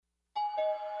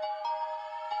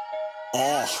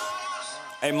Oh.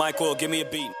 Hey, Michael, give me a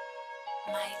beat.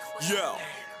 Yo.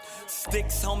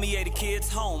 Sticks, homie, 80 kids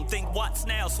home. Think what's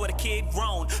now, swear the kid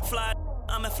grown. Fly,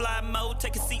 I'm in fly mode.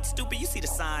 Take a seat, stupid, you see the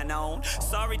sign on.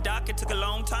 Sorry, doc, it took a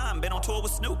long time. Been on tour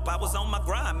with Snoop, I was on my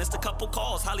grind. Missed a couple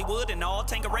calls, Hollywood and all.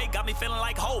 Tanqueray got me feeling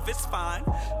like Hove, it's fine.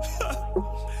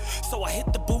 So I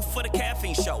hit the booth for the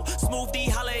Caffeine Show. Smoooth D,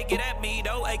 holla, get at me,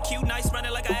 though. AQ, nice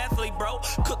running like an athlete, bro.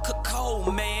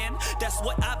 Cold, man. That's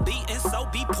what I be, and so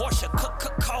be Porsche.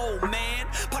 Cold, man.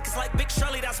 Pockets like Big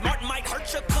Shirley, that's Martin might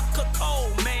hurt you.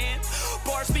 Cold, man.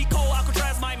 Bars be cold,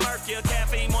 Alcatraz might murk you.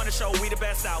 Caffeine Morning Show, we the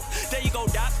best out. There you go,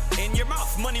 Doc, in your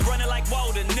mouth. Money running like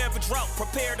water, never drought.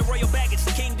 Prepare the royal baggage,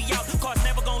 the king be out. Cars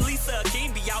never gon' Lisa, a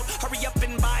king be out. Hurry up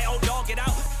and buy, old dog, get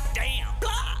out. Damn,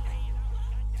 blah.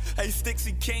 Hey, Sticks,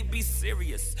 you can't be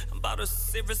serious. I'm about as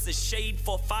serious as Shade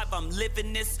 4-5. I'm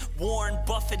living this Warren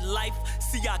Buffett life.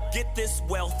 See, I get this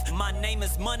wealth. My name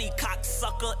is Money,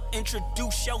 cocksucker.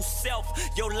 Introduce yourself.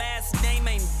 Your last name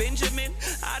ain't Benjamin.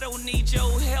 I don't need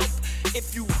your help.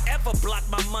 If you ever block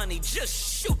my money,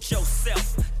 just shoot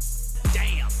yourself.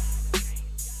 Damn.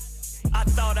 I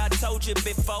thought I told you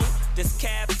before. This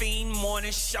Caffeine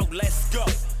Morning Show. Let's go.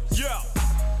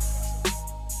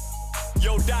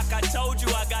 Yo, Doc, I told you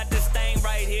I got this thing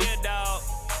right here, dawg.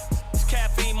 It's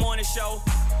Caffeine Morning Show.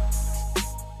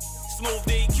 Smoooth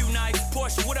D, Q Nice,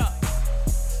 Porsche, what up?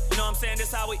 You know what I'm saying?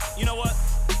 This how we, you know what?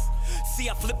 See,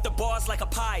 I flip the bars like a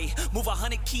pie. Move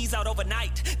 100 keys out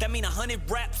overnight. That mean 100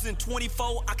 raps in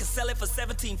 24. I can sell it for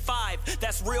 17.5.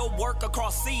 That's real work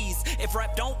across seas. If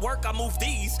rap don't work, I move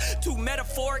these. Too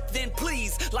metaphoric, then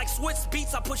please. Like Swiss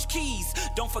beats, I push keys.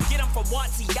 Don't forget I'm from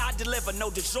Watsy, I deliver. No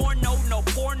DiGiorno, no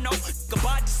porno.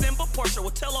 Goodbye December, Porsche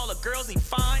will tell all the girls he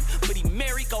fine, but he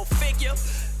married, go figure.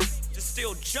 Just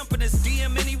still jumping his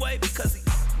DM anyway because he...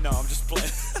 No, I'm just playing.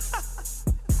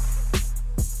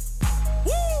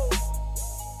 Woo!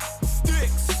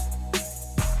 Sticks.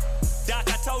 Doc,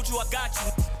 I told you I got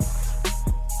you.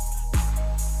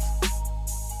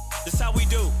 This how we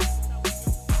do.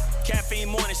 Caffeine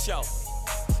Morning Show.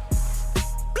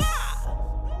 Blah!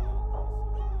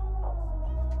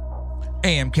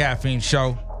 AM Caffeine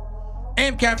Show.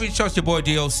 AM Caffeine Show, it's your boy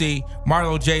DOC.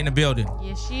 Marlo, Jaye in the building.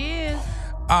 Yes, she is.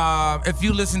 If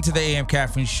you listen to the AM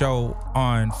Caffeine Show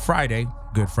on Friday,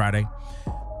 Good Friday,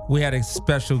 we had a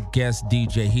special guest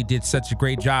DJ. He did such a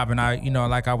great job. And I,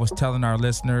 like I was telling our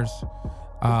listeners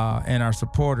and our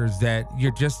supporters that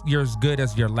you're as good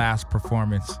as your last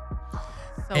performance.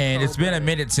 So and it's been a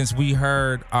minute since we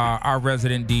heard our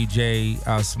resident DJ,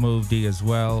 Smoooth D, as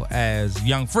well as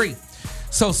Young Free.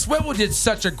 So Swivel did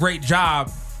such a great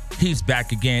job. He's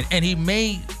back again, and he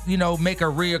may, make a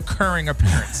reoccurring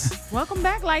appearance. Welcome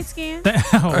back, light skin. Thank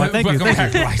you. Welcome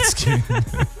back, light skin.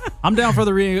 I'm down for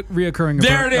the reoccurring.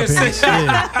 There it is.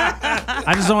 Yeah.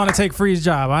 I just don't want to take Free's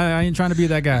job. I ain't trying to be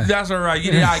that guy. That's all right.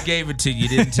 I gave it to you. You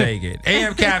didn't take it.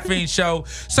 AM Caffeine Show.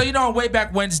 So, way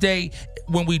back Wednesday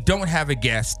when we don't have a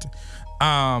guest,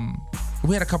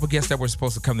 we had a couple guests that were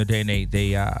supposed to come today, and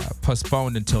they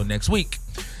postponed until next week.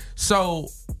 So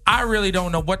I really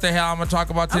don't know what the hell I'm gonna talk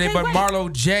about today, but wait.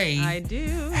 Marlo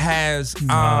Jaye has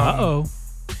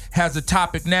a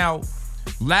topic. Now,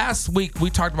 last week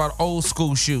we talked about old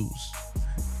school shoes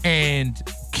and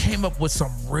came up with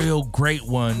some real great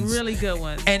ones. Really good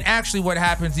ones. And actually what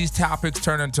happens, these topics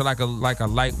turn into like a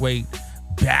lightweight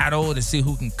battle to see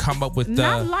who can come up with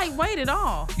not lightweight at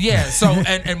all. Yeah, so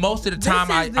and most of the time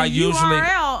I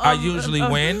usually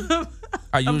win.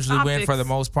 I usually win for the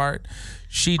most part.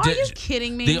 She did. Are you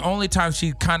kidding me? The only time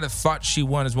she kind of thought she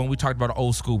won is when we talked about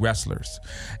old school wrestlers,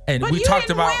 and but we you talked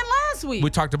didn't about win last week. We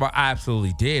talked about. I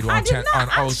absolutely did. I did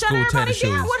not. On old school tennis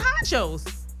shoes. Down with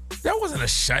Honchos. That wasn't a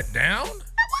shutdown.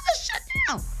 That wasn't a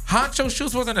shutdown. Honcho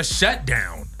shoes wasn't a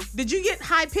shutdown. Did you get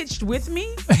high pitched with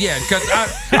me? Yeah, because I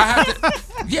have to.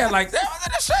 Yeah, like that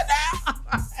wasn't a shutdown.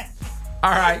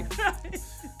 All right.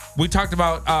 We talked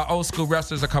about old school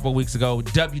wrestlers a couple weeks ago,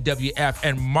 WWF,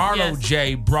 and Marlo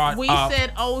Jaye brought up. We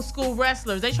said old school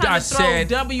wrestlers. They tried to throw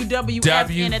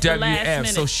WWF in at the last minute.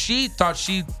 So she thought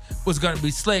she was going to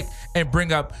be slick and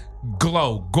bring up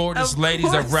Glow, gorgeous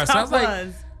ladies of wrestling. I was like,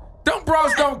 them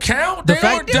bros don't count. They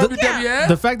aren't WWF.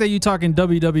 The fact that you talking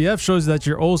WWF shows that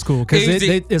you're old school because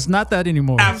it's not that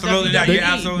anymore. Absolutely not. You're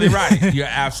absolutely right. You're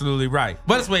absolutely right.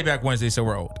 But it's way back Wednesday, so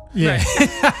we're old. Yeah.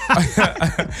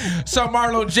 So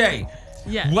Marlo Jaye,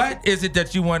 yes. What is it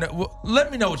that you want to?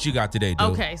 Let me know what you got today,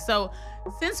 dude. Okay, so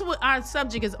since our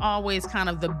subject is always kind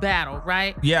of the battle,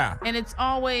 right? Yeah. And it's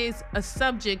always a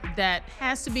subject that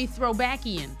has to be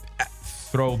throwbackian.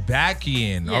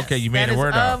 Throwbackian. Yes, Okay, you made a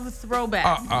word up. Of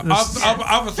throwback. Of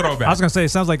a throwback. I was gonna say it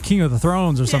sounds like King of the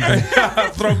Thrones or something.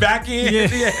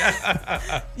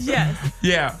 Throwbackian. Yes.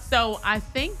 Yeah. So I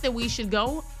think that we should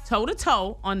go toe to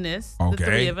toe on this. Okay. The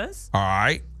three of us. All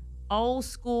right. Old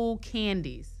school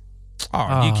candies.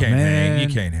 Oh, you can't hang. You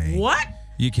can't hang. What?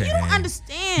 You can't. You don't hang.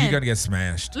 understand. You're gonna get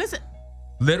smashed. Listen.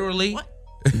 Literally. What?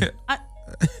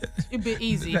 It'd be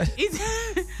easy.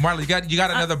 Marlo, you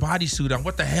got another bodysuit on.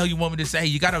 What the hell you want me to say?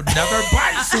 You got another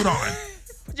bodysuit on.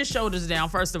 Put your shoulders down,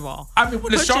 first of all. I mean,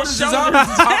 when the shoulders is up,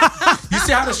 you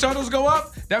see how the shoulders go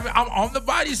up? That means I'm on the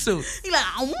bodysuit. You're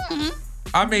like,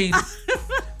 I mean,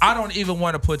 I don't even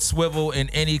want to put Swivel in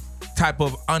any type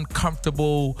of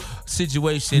uncomfortable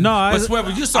situation. No, but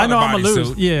Swivel, you saw I know the I'm gonna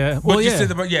lose. bodysuit. Yeah. Well, Well, you yeah. see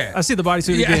I see the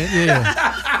bodysuit again.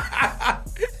 Yeah.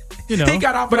 You know, he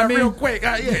got off of that I mean, real quick.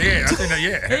 Yeah. I think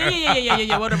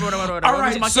Yeah. Whatever. All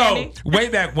right, so candy? way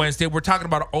back Wednesday, we're talking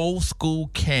about old school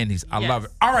candies. I love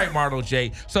it. All right, Marlo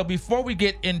J. So before we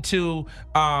get into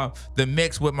the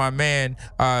mix with my man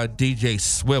DJ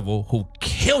Swivel, who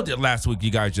killed it last week,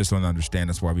 you guys just don't understand.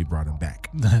 That's why we brought him back.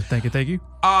 Thank you.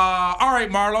 All right,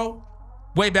 Marlo.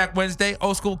 Way back Wednesday,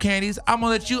 old school candies. I'm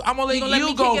gonna let you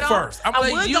go first. I'm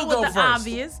gonna let you go first.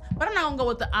 Obvious, but I'm not gonna go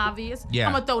with the obvious. Yeah.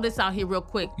 I'm gonna throw this out here real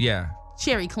quick. Yeah.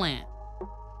 Cherry Clan.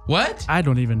 What? I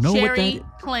don't even know what that Cherry is.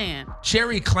 Clan.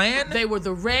 Cherry Clan? They were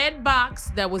the red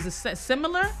box that was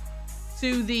similar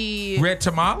to the Red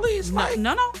tamales?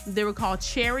 No. They were called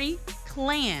Cherry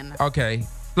Clan. Okay.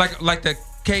 Like the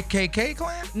KKK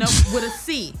clan? No, with a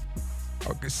C.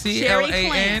 Okay.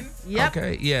 CLAN? Yep.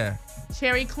 Okay, yeah.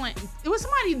 Cherry Clan. It was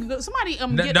somebody. Nobody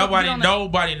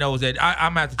knows that.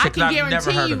 I'm at the check. I've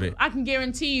never heard of it. I can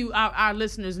guarantee you, our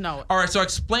listeners know it. All right, so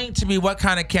explain to me what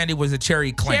kind of candy was a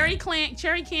Cherry Clan.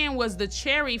 Cherry Can was the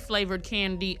cherry flavored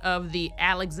candy of the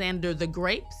Alexander the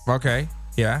grapes. Okay,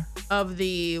 yeah. Of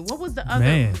the what was the other?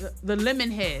 Man. The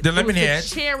lemon head. The lemon head. The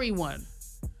cherry one.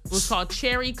 It was called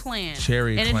Cherry Clan.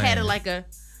 Cherry Clan. And it had like a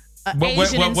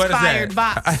Asian inspired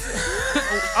box.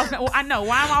 I know.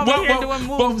 Why am I over here doing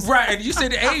moves? Right, and you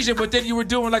said Asian, but then you were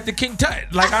doing like the King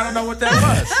Tut. Like, I don't know what that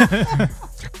was.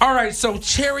 All right, so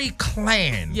Cherry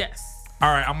Clan. Yes.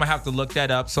 All right, I'm going to have to look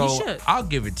that up. So You should. I'll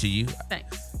give it to you.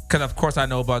 Thanks. Because, of course, I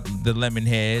know about the lemon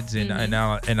heads and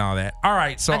all that. All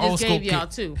right, so I just old school. gave y'all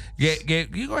two. Yeah,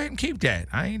 you go ahead and keep that.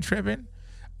 I ain't tripping.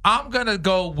 I'm going to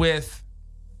go with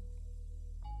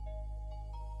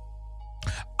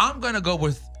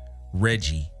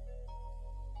Reggie.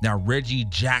 Now, Reggie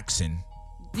Jackson.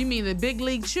 You mean the Big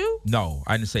League Chew? No,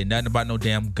 I didn't say nothing about no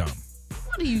damn gum.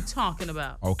 What are you talking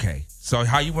about? Okay, so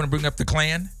how you want to bring up the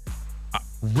clan?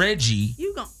 Reggie.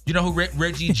 You know who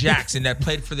Reggie Jackson that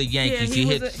played for the Yankees? Yeah, he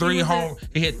hit three home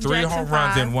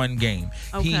runs in one game.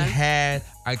 Okay. He had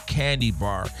a candy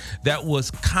bar that was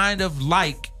kind of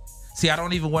like. See, I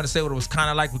don't even want to say what it was kind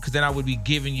of like because then I would be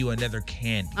giving you another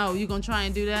candy. Oh, you gonna try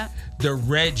and do that? The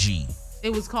Reggie.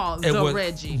 It was called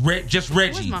Reggie. Just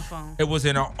Reggie. Where's my phone? It was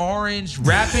in an orange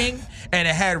wrapping, and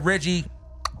it had Reggie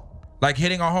like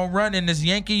hitting a home run in this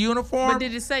Yankee uniform. But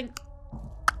did it say?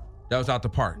 That was out the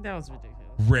park. That was ridiculous.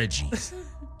 Reggie.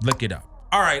 Look it up.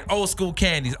 All right, old school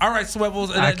candies. All right, Swivels.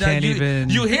 I can't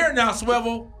even. You here now,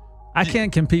 Swivel? I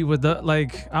can't compete with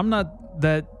I'm not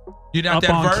that. You're not up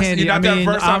that on versed? candy. You're not that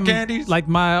versed on candies? Like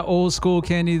my old school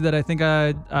candy that I think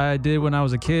I did when I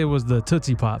was a kid was the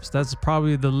Tootsie Pops. That's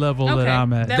probably the level that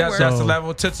I'm at. That's the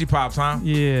level of Tootsie Pops, huh?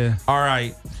 Yeah. All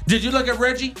right. Did you look at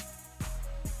Reggie?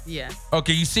 Yeah.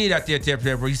 Okay, you see that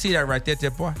there, bro. You see that right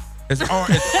there, boy? It's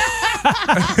orange.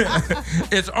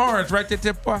 It's orange right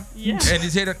there, boy. Yeah. And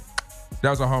he's hit it. That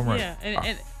was a home run.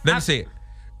 Yeah. Let me see it.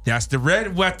 That's the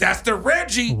red. What? That's the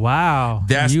Reggie. Wow.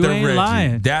 That's you the ain't Reggie.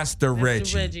 Lying. That's the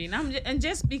Reggie. And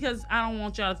just because I don't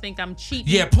want y'all to think I'm cheating.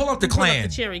 Yeah, pull up the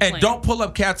clan. Cherry and Clan. Don't pull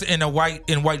up cats in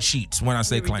white sheets when I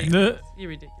say clan. You're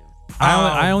ridiculous.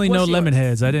 I only know what's lemon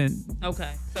yours? heads. I didn't.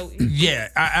 Okay. So Yeah,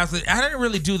 I didn't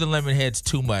really do the lemon heads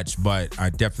too much, but I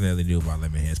definitely knew about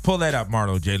lemon heads. Pull that up,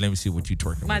 Marlo J. Let me see what you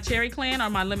twerking my with. Cherry Clan or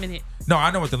my lemon head? No,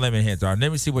 I know what the lemon heads are.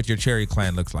 Let me see what your Cherry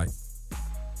Clan looks like.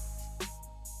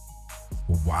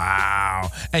 Wow.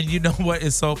 And you know what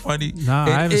is so funny? Nah, I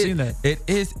haven't seen that. It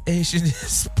is Asian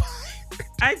inspired.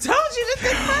 I told you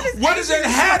this thing is What is that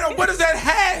hat? What is that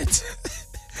hat?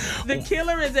 The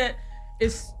killer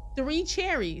is 3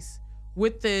 cherries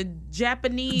with the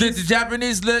Japanese. The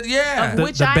Japanese, yeah. Of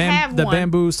which I have the one.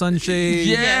 bamboo sunshade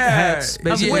Yeah. hats. Of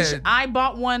basically. which I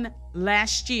bought one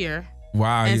last year.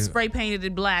 Wow. And spray painted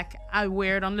it black. I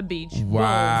wear it on the beach.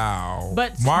 Wow. Boom.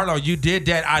 But Marlo, you did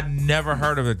that. I never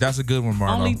heard of it. That's a good one,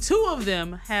 Marlo. Only 2 of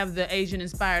them have the Asian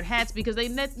inspired hats because they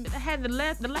had the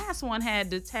last one had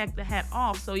to take the hat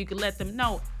off so you could let them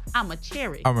know I'm a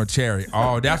cherry. I'm a cherry.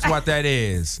 Oh, that's what that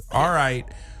is. All right.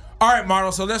 All right,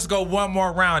 Marlo, so let's go one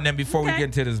more round then before we get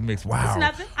into this mix. Wow. It's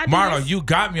nothing. Marlo, you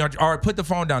got me on. All right, put the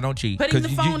phone down. Don't cheat. Putting the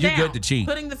phone down. You're good to cheat.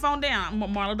 Putting the phone down.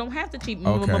 Marlo don't have to cheat.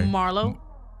 Okay. Marlo.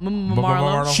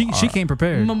 She came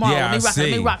prepared. Marlo. Yeah, let me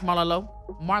see. rock Marlo.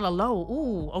 Marlo Low.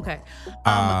 Ooh, okay.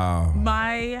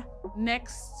 My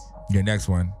next. Your next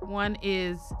one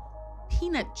is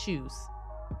peanut chews.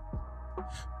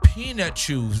 Peanut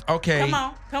chews. Okay.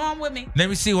 Come on with me. Let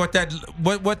me see what that You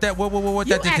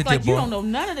act like you don't know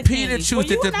none of the peanut chews.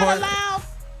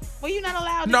 Were you not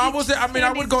allowed? No, I was. I mean,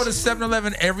 I would go to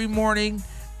 7-Eleven every morning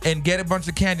and get a bunch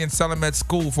of candy and sell them at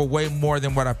school for way more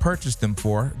than what I purchased them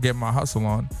for. Get my hustle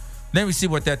on. Let me see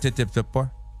what that tip boy.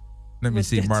 Let me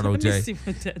see, Marlo J.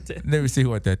 Let me see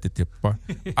what that tip boy.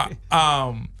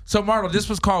 So Marlo, this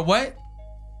was called what?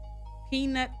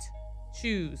 Peanut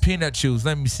chews. Peanut chews.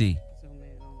 Let me see.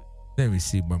 Let me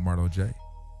see, my Marlo J.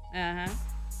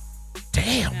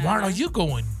 Damn, Marlo, you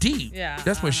going deep. Yeah.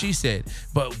 That's what she said.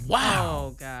 But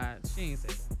wow. Oh God, she ain't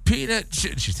said that.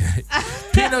 She said it.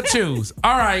 Peanut chews.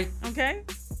 All right. Okay.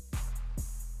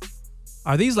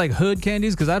 Are these like hood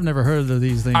candies? Because I've never heard of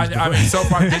these things. I mean, so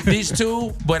far these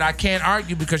 2, but I can't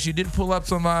argue because you did pull up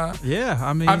some. Yeah,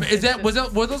 I mean, were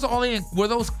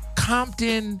those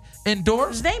Compton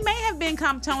endorsed? They may have been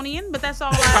Comptonian, but that's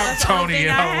all.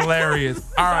 Comptonian, hilarious.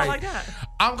 All right, all I got.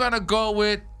 I'm gonna go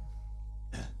with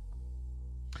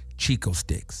Chico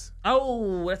sticks.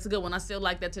 Oh, that's a good one. I still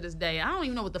like that to this day. I don't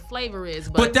even know what the flavor is,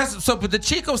 but the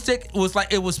Chico stick was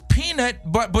like, it was peanut,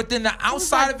 but then the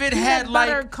outside of it had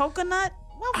butter, like coconut.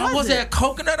 What was it?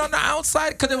 Coconut on the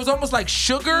outside? Because it was almost like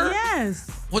sugar. Yes.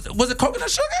 Was it coconut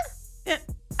sugar? Yeah,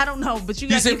 I don't know, but you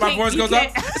see my voice goes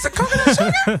up. It's a coconut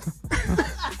sugar.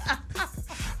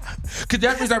 Because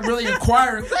that means I'm really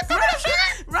inquiring.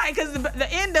 Right, because the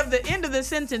end of the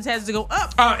sentence has to go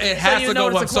up. Oh, it has to go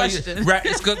up. So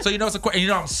it's good. So you know it's a question. You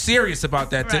know I'm serious about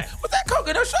that. Right. Was that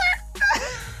coconut sugar?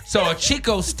 So a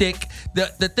Chico stick.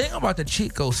 The thing about the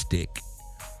Chico stick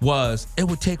was it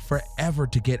would take forever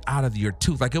to get out of your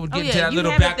tooth. Like it would get into that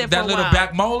little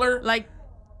back molar. Like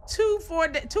 2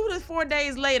 to 4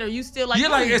 days later, you still like. You're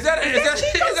like, is that a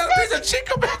piece of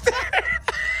Chico back there?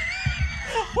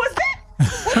 What's that?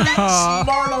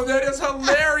 Marlo, that is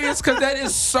hilarious because that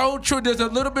is so true. There's a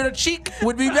little bit of cheek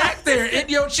would be back there in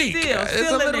your cheek.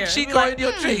 It's a little Chico in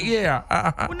your cheek. Yeah.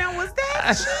 Well, now what's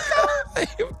that?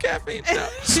 Chico? Caffeine Show.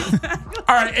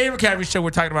 All right, AM Caffeine Show. We're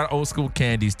talking about old school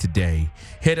candies today.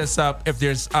 Hit us up if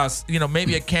there's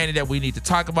maybe a candy that we need to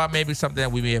talk about, maybe something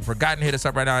that we may have forgotten. Hit us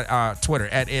up right now Twitter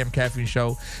at AM Caffeine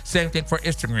Show. Same thing for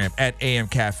Instagram at AM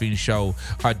Caffeine Show.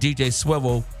 DJ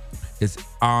Swivel is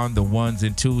on the 1s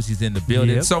and 2s. He's in the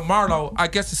building. Yep. So Marlo, I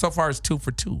guess so far it's 2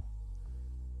 for 2.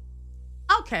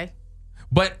 Okay.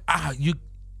 But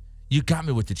you got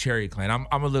me with the Cherry Clan.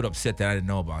 I'm a little upset that I didn't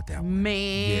know about that one.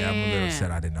 Man. Yeah, I'm a little upset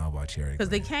I didn't know about Cherry Clan. Because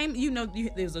they came,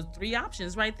 there's 3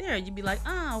 options right there. You'd be like,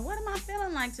 what am I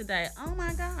feeling like today? Oh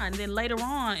my God. And then later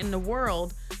on in the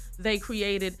world, they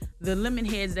created the lemon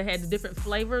heads that had the different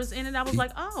flavors in it. I was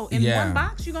like, in one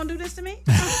box, you gonna do this to me?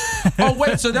 Oh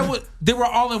wait, so they were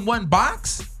all in one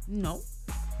box? No.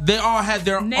 They all had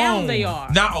their own. Now they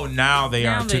are. Now they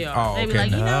are. They are. They be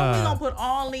like, we're gonna put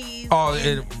all these. Right.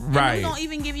 And we're gonna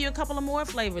even give you a couple of more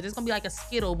flavors. It's gonna be like a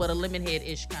Skittle, but a lemon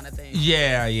head-ish kind of thing.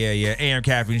 Yeah. AM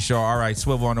Caffeine Show. All right,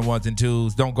 Swivel on the 1s and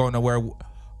 2s. Don't go nowhere.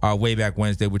 Way back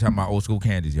Wednesday, we're talking about old school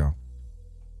candies, y'all.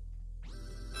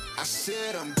 I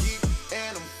said I'm geek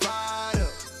and I'm fired up.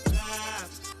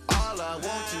 All I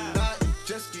want tonight is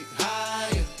just get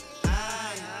higher.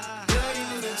 Girl,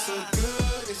 you look so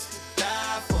good, it's to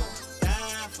die for.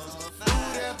 Ooh,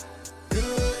 that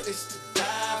good, it's to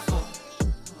die for.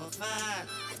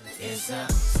 It's a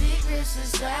secret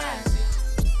society.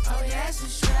 All we ask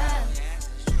is try.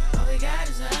 All we got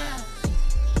is love.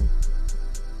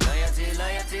 Loyalty,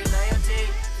 loyalty, loyalty.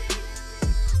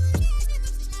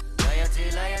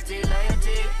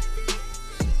 Loyalty.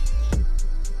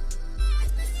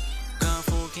 Gone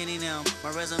full Kenny now.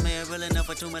 My resume is real enough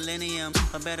for 2 millenniums.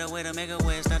 A better way to make a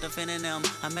way, start defending them.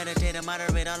 I meditate and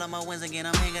moderate all of my wins again.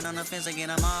 I'm hanging on the fence again.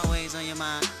 I'm always on your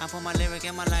mind. I put my lyric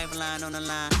and my lifeline on the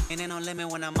line. And ain't no limit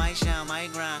when I might shine,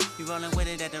 might grind. You rolling with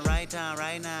it at the right time,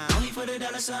 right now. Only for the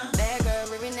 $sign. Bad girl,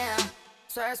 living now.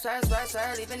 Swear,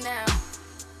 leaving now.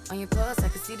 On your pulse, I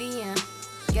can see the end.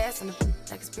 Gas on the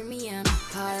like it's premium.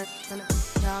 Hard on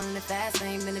the down in the fast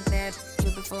lane, been a bad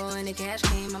bitch before and the cash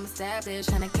came. I'm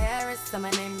established, 100 carats, I'm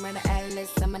a name, run the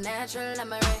atlas. I'm a natural,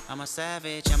 I'm a ray. I'm a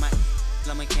savage, I'm a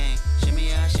king. Shimmy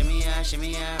ya, shimmy ya,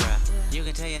 shimmy ya, right. You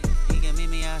can tell you, he can meet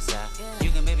me outside.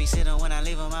 You can babysit him when I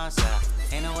leave him outside.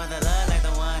 Ain't no other love like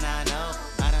the one I know.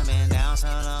 I done been down so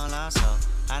long, lost so.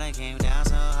 I done came down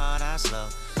so hard, I slow.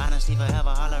 I done sleep forever,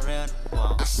 all I real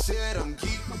want. I said I'm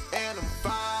geek and I'm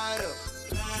fired up.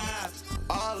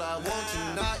 All I want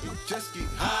tonight is just get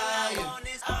higher. All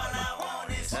I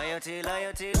want is loyalty,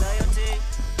 loyalty, loyalty.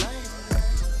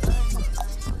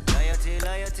 Loyalty,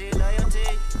 loyalty,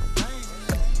 loyalty.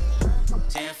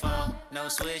 10-4, no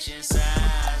switching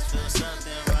sides. Feel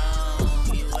something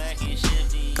wrong. You acting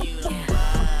shifty, you don't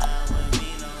vibe with me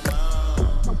no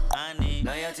more. I need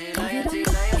loyalty, loyalty,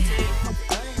 loyalty.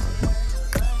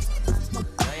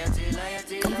 Loyalty,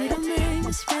 loyalty, loyalty.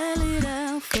 Just spell it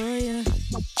out for you.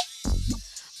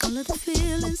 All of the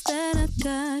feelings that I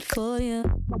got for you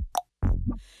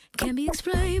can't be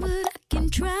explained, but I can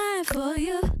try for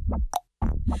you.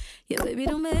 Yeah, baby,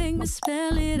 don't make me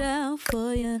spell it out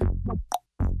for you.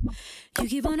 You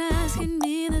keep on asking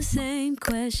me the same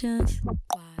questions.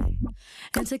 Why?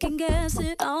 And second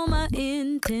guessing all my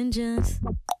intentions.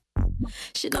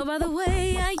 Should know by the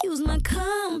way I use my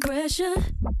compression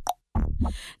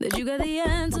that you got the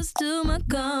answers to my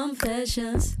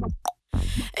confessions.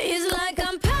 It's like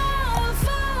I'm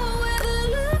powerful with a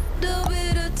little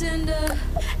bit of tender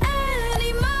and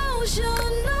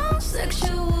emotional,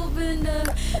 sexual bender.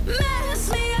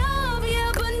 Mess me up,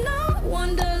 yeah, but no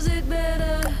one does it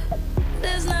better.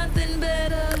 There's nothing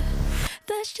better.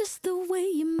 That's just the way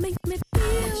you make me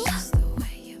feel. That's just the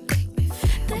way you make me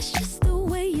feel. That's just the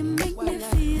way you make me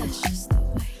feel. That's just the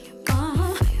way you make me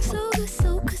feel. So good,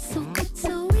 so good, so good,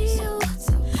 so real.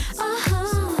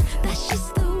 That's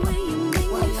just the way you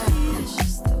make me feel. That's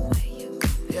just the way you make me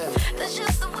feel. That's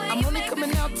just the way I'm only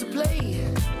coming out to play.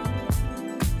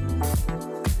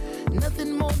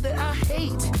 Nothing more that I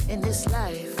hate in this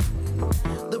life.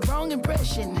 The wrong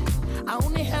impression, I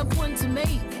only have one to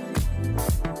make.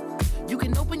 You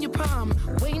can open your palm,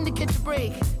 waiting to catch a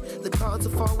break. The cards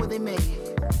will fall where they may.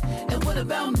 And what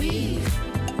about me?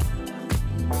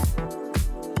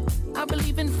 I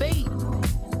believe in fate.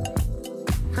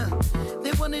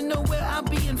 They wanna know where I'll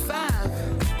be in 5.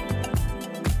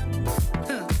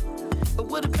 But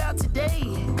what about today?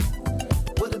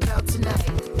 What about tonight?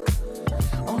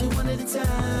 Only one at a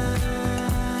time.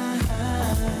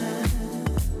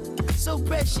 So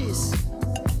precious.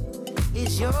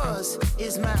 It's yours,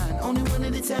 it's mine. Only one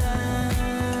at a time.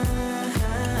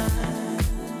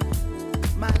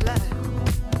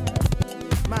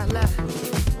 My life,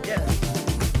 yeah.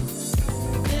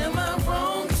 Am I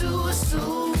wrong to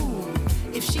assume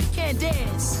if she can't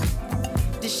dance,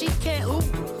 then she can't ooh?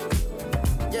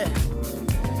 Yeah.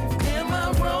 Am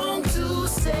I wrong to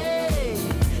say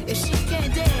if she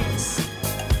can't dance,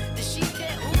 then she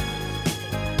can't ooh?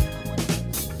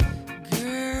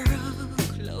 Girl,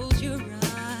 close your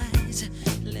eyes.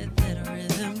 Let that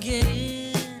rhythm get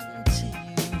into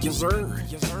you. Yes, sir.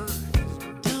 Yes, sir.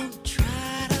 Don't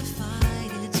try to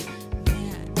fight it.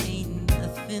 There ain't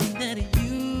nothing that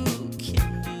you can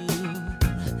do.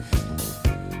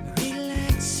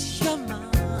 Relax your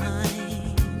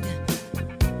mind.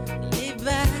 Lay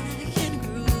back and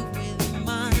groove with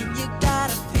mine. You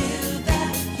gotta feel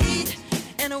that heat,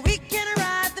 and we can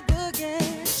ride the boogie.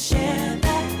 Share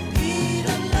that beat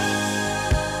of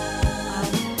love. I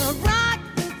wanna rock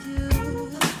with you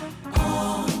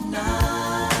all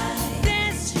night.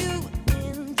 Dance you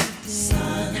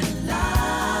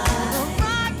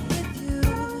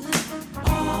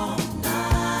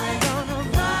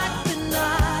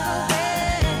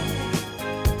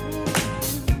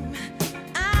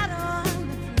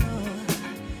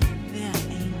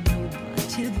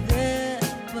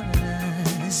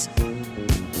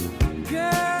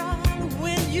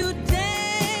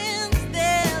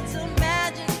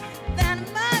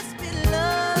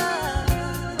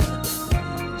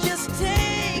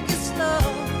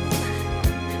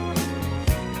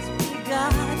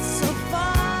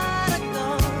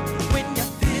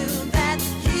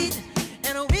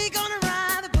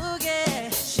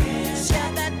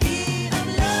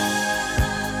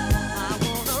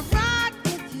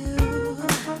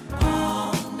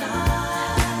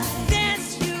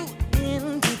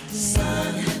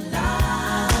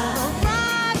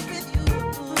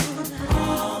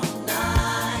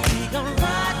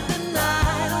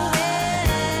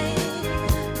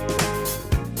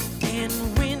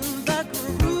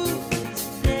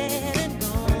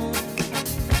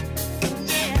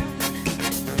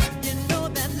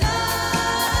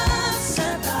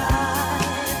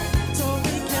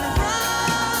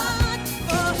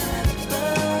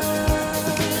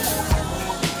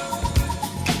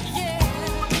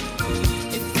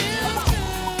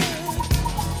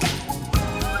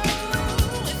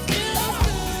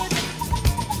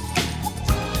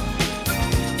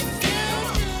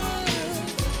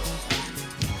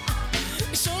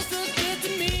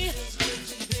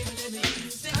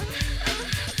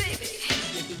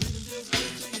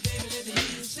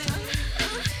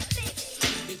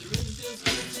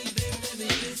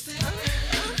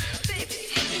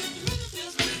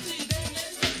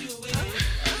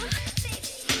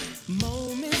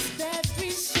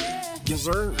Yes,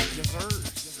 sir.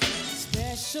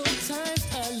 Special times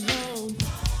alone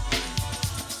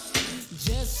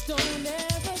just don't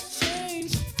ever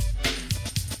change.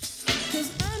 'Cause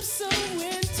I'm so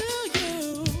into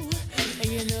you. And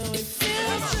you know it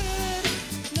feels good.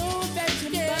 Know that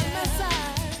you're by my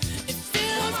side. It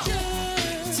feels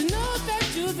good to know that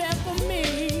you're there for me.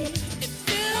 It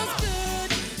feels good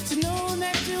to know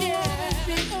that you always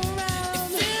be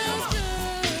around. It feels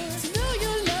good to know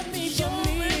you love me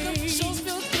for me. Shows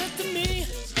feel good to me.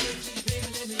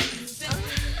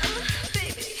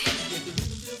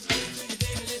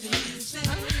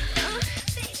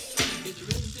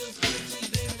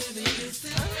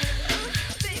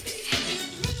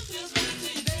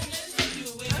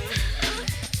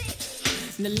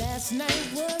 The last night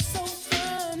was so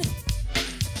fun,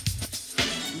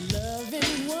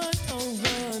 loving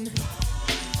one-on-one.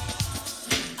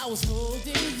 I was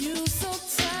holding you so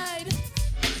tight.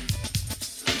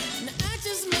 Now I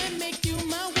just might make you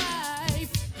my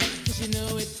wife. 'Cause you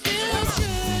know it feels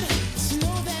good to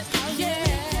know that I'll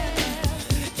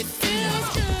it feels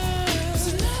good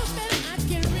to know that I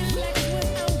can relax when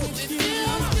I'm with you. It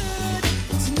feels good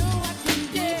to know I can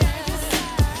be by your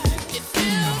side. It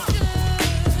feels good.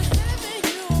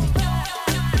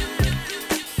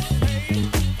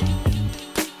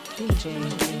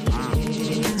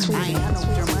 I ain't had no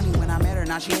with her money when I met her.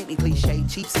 Now she hate me, cliche,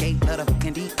 cheapskate, love the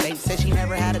fucking deep fake. Said she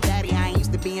never had a daddy. I ain't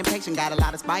used to be impatient. Got a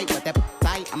lot of spite, but that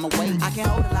tight, I'm away. I can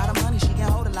hold a lot of money. She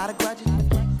can hold a lot of grudges.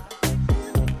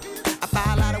 I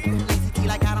buy a lot of weird lazy tea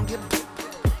like I don't give a.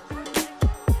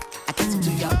 I guess I'm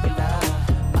too young for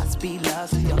love. Must be love,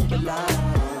 too young for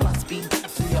love. Must be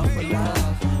too young for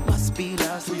love. Must be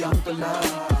love, too young for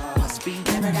love. Must be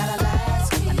never got a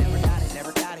last key. I never got it,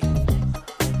 never got it.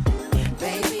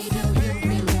 Baby, do you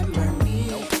remember me?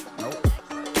 Nope.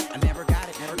 I never got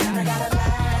it, never got a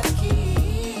last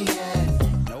key.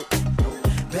 Yeah. Nope.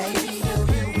 Baby, do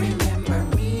you remember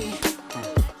me?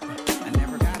 I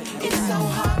never got it. It's so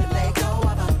hard to let go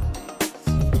of her.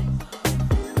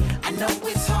 I know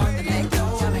it's hard to let go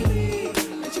of me.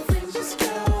 Let your friends just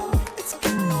go. It's go.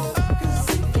 'Cause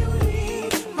if you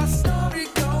leave, my story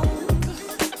goes.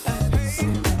 So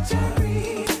much I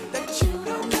read that you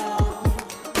don't know.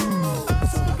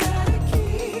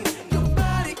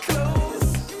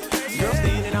 Girl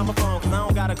standing on my phone, 'cause I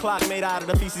don't got a clock made out of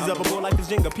the pieces of a bull like this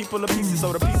Jenga. People are pieces,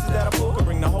 so the pieces that I pull can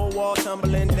bring the whole wall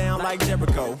tumbling down like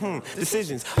Jericho.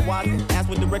 Decisions. Why ask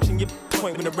what direction you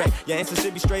point when the wreck? Your answer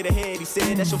should be straight ahead. He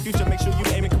said that's your future, make sure you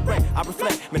aim it correct. I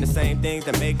reflect, man, the same things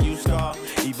that make you scar.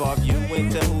 Evolve you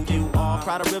into who you are.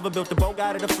 Cried a river, built the boat,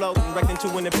 got it afloat, and wrecked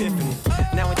into an epiphany.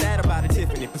 Now ain't that about a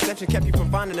Tiffany? Perception kept you from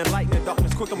finding the light in the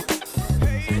darkness quicker.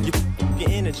 Your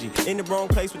energy in the wrong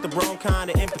place with the wrong kind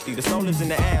of empathy. The soul is in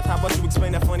the ass. How about you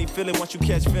explain that funny feeling once you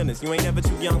catch feelings? You ain't never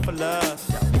too young for love,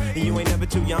 and you ain't never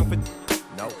too young for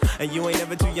and you ain't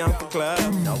never too young for club,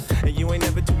 and you ain't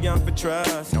never too young for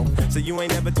trust, so you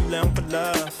ain't never too young for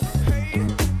love.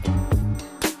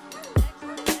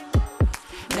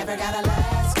 Never got a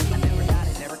last key. I never got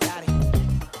it, never got it.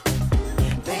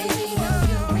 Baby, do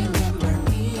you remember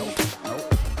me? Nope.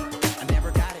 I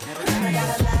never got it, never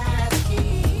got a last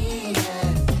key.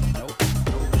 Yeah. Nope.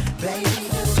 Baby,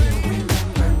 do you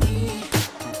remember me?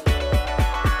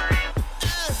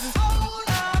 Hold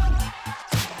up.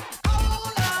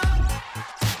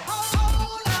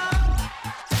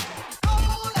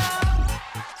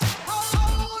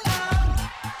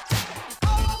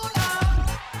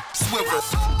 Swivel.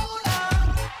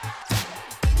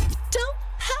 Don't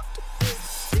have to be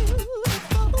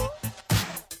beautiful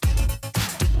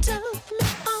to turn me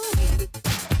on.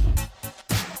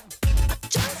 I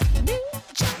just need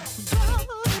your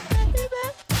body, baby,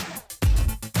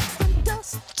 from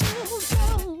dusk till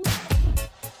dawn.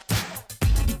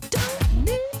 You don't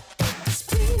need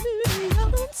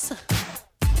experience to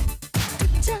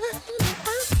turn me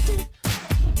on.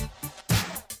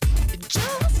 You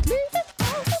just leave it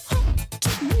all to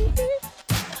me.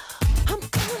 I'm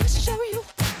gonna show you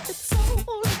what it's all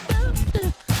about.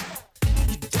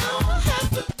 You don't have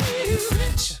to be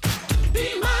rich to be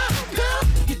my girl.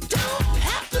 You don't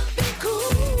have to be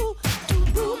cool to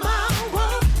rule my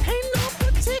world. Ain't no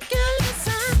particular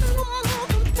sign I'm more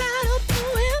compatible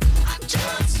with. I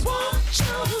just want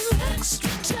your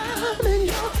extra time and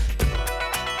your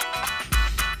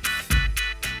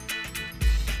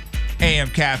AM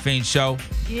Caffeine Show.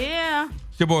 Yeah.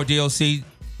 It's your boy DOC.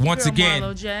 Once Girl again,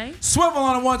 Marlo, Jaye. Swivel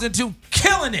on the ones and two,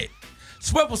 killing it.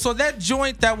 Swivel. So that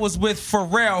joint that was with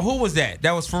Pharrell, who was that?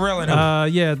 That was Pharrell and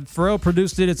who? Yeah, Pharrell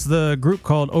produced it. It's the group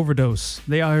called Overdose.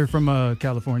 They out here from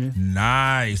California.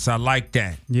 Nice. I like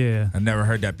that. Yeah. I never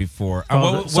heard that before.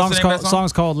 What's the name of that song?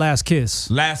 Song's called Last Kiss.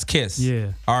 Last Kiss.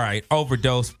 Yeah. All right.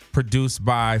 Overdose, produced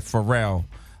by Pharrell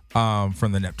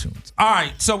from the Neptunes. All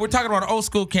right. So we're talking about old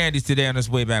school candies today on this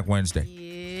Way Back Wednesday.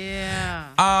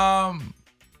 Yeah.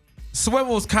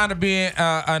 Swivel was kind of being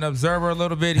an observer a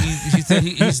little bit. He said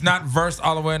he's not versed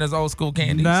all the way in his old school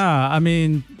candies. Nah, I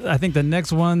mean, I think the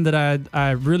next one that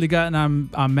I really got, and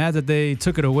I'm mad that they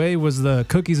took it away, was the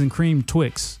cookies and cream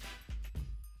Twix.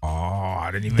 Oh,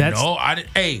 I didn't even know.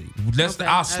 Hey,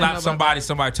 I'll slap somebody.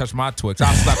 Somebody touch my Twix.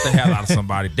 I'll slap the hell out of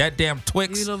somebody. That damn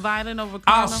Twix. You little violent over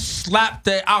caramel?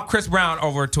 I'll Chris Brown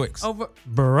over a Twix.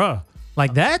 Bruh.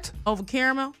 Like that? Over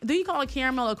caramel? Do you call it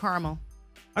caramel or caramel?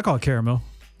 I call it caramel.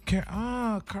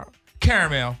 Caramel.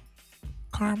 Caramel.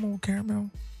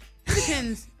 It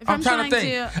depends. If I'm trying to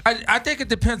think. I think it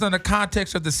depends on the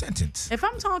context of the sentence. If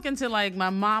I'm talking to like my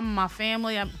mom, my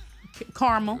family,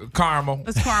 caramel.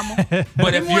 That's caramel.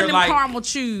 But if you're like caramel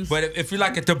chews. But if you're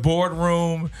like at the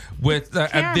boardroom with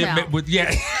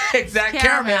exact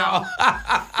caramel.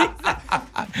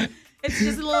 It's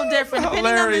just a little different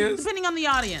depending on the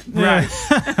audience. Right.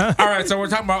 All right, so we're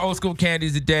talking about old school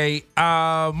candies today.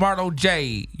 Marlo,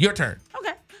 Jaye, your turn.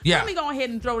 Okay. Yeah. Let me go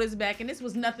ahead and throw this back. And this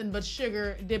was nothing but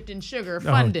sugar dipped in sugar.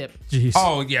 Fun Dip. Geez.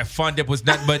 Oh, yeah. Fun Dip was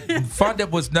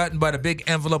nothing but a big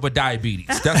envelope of diabetes.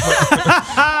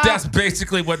 That's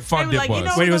basically what Fun Dip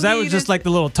was. Wait, was that just like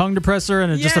the little tongue depressor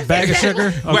and just a bag of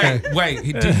sugar? Okay. Wait.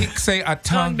 Did he say a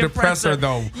tongue depressor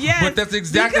though? Yes. But that's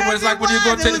exactly what it's like when you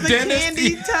go to the dentist.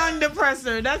 Candy tongue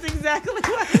depressor. That's exactly what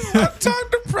it was. A tongue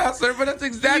depressor, but that's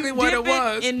exactly what it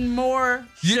was. In more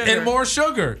sugar. In more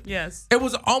sugar. Yes. It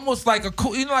was almost like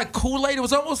like Kool-Aid. It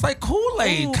was almost like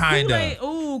Kool-Aid, kind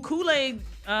of. Kool-Aid.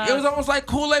 It was almost like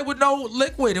Kool-Aid with no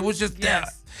liquid. It was just that.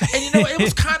 And it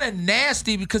was kind of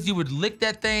nasty because you would lick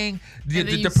that thing, the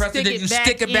depressor, then you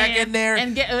stick it back in there.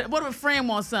 And get what if a friend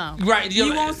wants some? Right.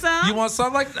 You want some? You want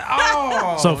some like that?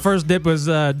 Oh. So first dip was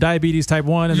diabetes type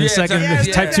 1, and then second is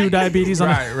type 2 diabetes.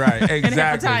 Right.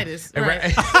 Exactly. And hepatitis. Right.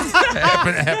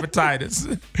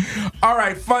 Hepatitis. All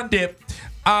right. Fun Dip.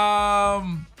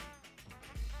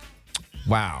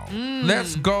 Wow.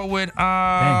 Let's go with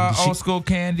old school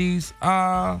candies.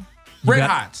 Red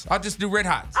Hots. I'll just do Red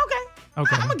Hots. Okay. I'm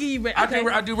gonna give you red. Okay.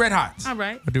 I'll do Red Hots. All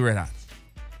right. I'll do Red Hots.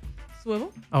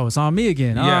 Swivel. Oh, it's on me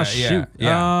again. Yeah, shoot.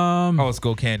 Yeah. Old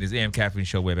school candies. AM Caffeine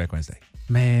Show Way Back Wednesday.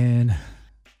 Man.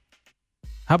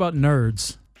 How about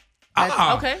Nerds?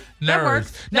 Okay.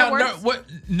 Nerds. That works. What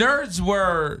nerds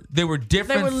were? They were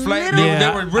different flavors. Little,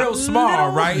 They were real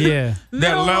small, right? Yeah.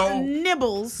 They're little low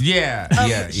nibbles.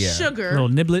 Yeah. Sugar. Little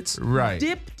niblets. Right.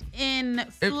 Dipped in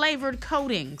flavored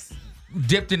coatings.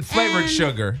 Dipped in flavored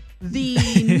sugar.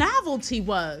 The novelty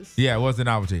was. Yeah, it was the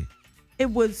novelty.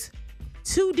 It was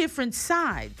 2 different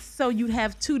sides, so you'd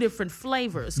have 2 different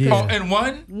flavors. Yeah. Oh, and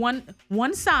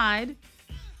one side.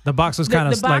 The box was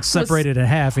kind of like separated in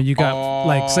half, and you got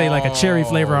like a cherry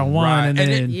flavor on one, right. and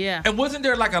then and wasn't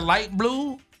there like a light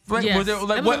blue flavor? Yes. Was there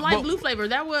like it was a light blue flavor.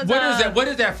 That was what is that? What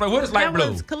is that flavor? What is light blue?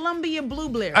 That was Columbia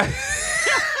Blueberry.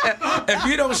 If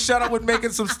you don't shut up with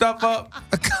making some stuff up,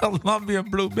 Columbia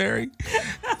Blueberry.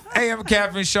 AM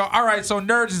Caffeine Show. All right, so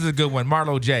Nerds is a good one.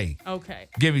 Marlo, Jaye. Okay.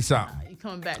 Give me some. You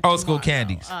coming back? Old school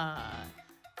candies.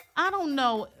 I don't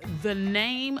know the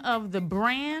name of the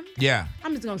brand. Yeah.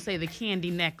 I'm just gonna say the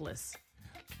candy necklace.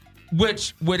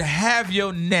 Which would have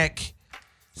your neck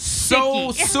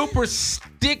so super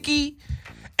sticky.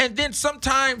 And then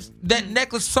sometimes that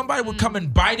necklace, somebody would come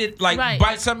and bite it,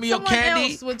 bite some of your candy.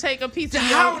 Someone else would take a piece of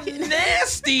How your candy.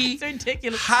 nasty. It's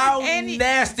ridiculous. How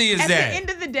nasty is that? that? At the end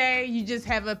of the day, you just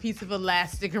have a piece of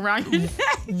elastic around your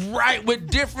neck. Right, with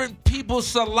different people's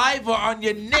saliva on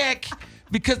your neck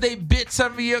because they bit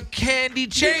some of your candy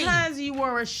chain. Because you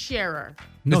were a sharer.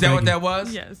 No, is that what you. that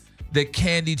was? Yes. The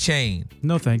candy chain.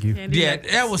 No, thank you. Candy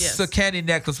necklace. That was a candy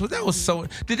necklace. That was so.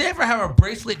 Did they ever have a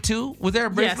bracelet too? Was there a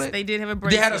bracelet? Yes, they did have a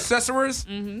bracelet. They had accessories.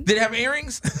 Did they have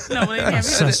earrings? No, they didn't have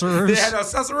accessories. They had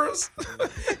accessories.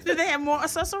 Did they have more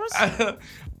accessories? Yeah,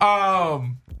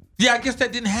 I guess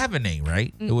that didn't have a name,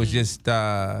 right? It was just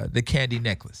the candy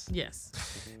necklace. Yes.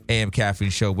 AM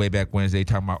Caffeine Show Way Back Wednesday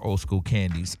talking about old school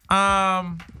candies.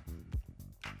 Oh.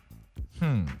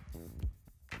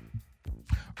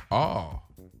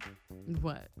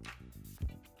 What?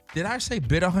 Did I say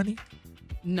bitter honey?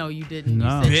 No, you didn't.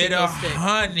 No. You said Bitter Chico stick.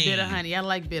 honey. Bitter honey. I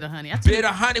like bitter honey. Bitter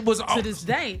honey was To this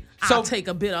day, So- I'll take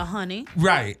a bit of honey.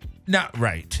 right. Not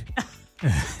right.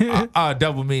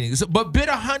 Double meaning. But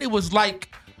bitter honey was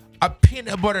like a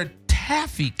peanut butter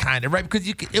taffy kind of, right?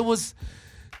 Because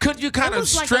could you kind of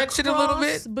stretch it a little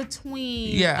bit?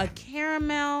 Between a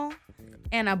caramel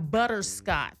and a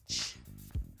butterscotch.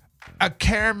 A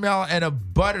caramel and a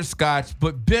butterscotch,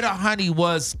 but bitter honey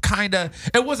was kind of.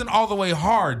 It wasn't all the way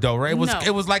hard though, right?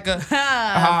 It was like a.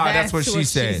 That's what she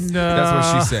said.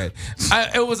 That's what she said.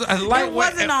 It was a lightweight. It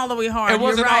wasn't all the way hard. It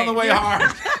wasn't all the way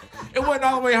hard. It wasn't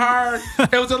all the way hard.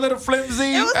 It was a little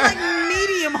flimsy. It was like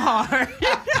medium hard.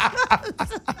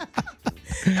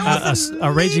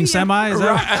 A raging semi? Is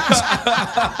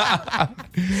that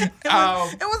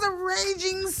it was a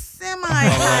raging semi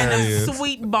kind of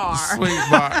sweet bar. Sweet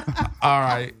bar. All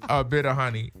right. A bit of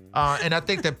honey. And I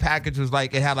think the package was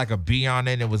like, it had like a bee on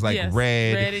it. It was like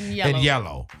red and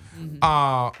yellow. Mm-hmm.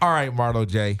 All right, Marlo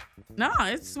J. No,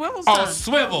 it's swivel Oh, stuff.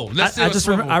 swivel. Let's do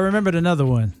swivel. I remembered another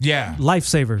one. Yeah.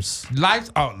 Lifesavers.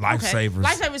 Lifesavers.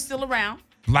 Lifesavers still around.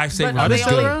 Lifesavers. Are they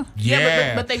still around?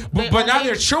 Yeah. But now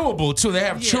they're chewable too. They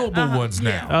have chewable ones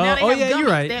now. Now they have gummies. You're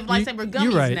right. They have lifesaver gummies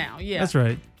you're right. now. Yeah. That's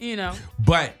right. You know.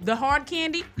 But the hard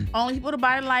candy, only people to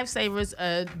buy lifesavers,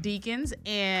 deacons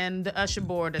and the usher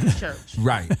board at the church.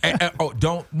 Right.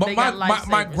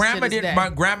 My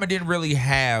grandma didn't really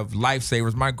have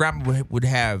lifesavers. My grandma would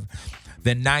have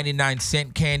the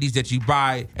 99-cent candies that you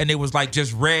buy, and it was like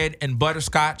just red and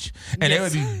butterscotch, and it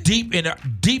would be deep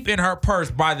in her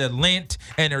purse by the lint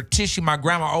and her tissue. My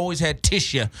grandma always had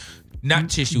tissue.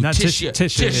 Tissue.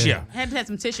 Yeah. Had to have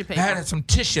some tissue paper. Had some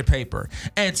tissue paper.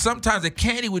 And sometimes the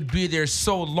candy would be there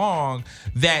so long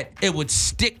that it would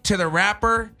stick to the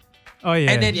wrapper. Oh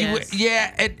yeah, and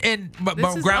then my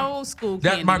grandma, old school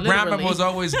candy, my grandma was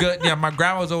always good. Yeah, my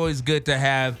grandma was always good to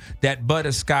have that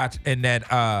butterscotch and that.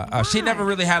 She never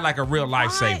really had like a real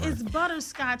lifesaver. Why is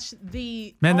butterscotch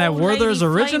the that old Werther's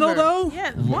lady original flavor? though?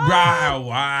 Yeah.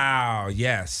 Wow.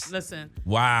 Yes. Listen.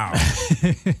 Wow.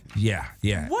 Yeah.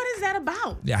 What is that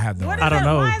about? Yeah, I have no idea. I don't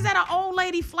know. Why is that an old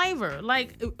lady flavor?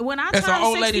 Like when I It's turn an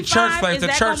old lady 65, church flavor. is It's a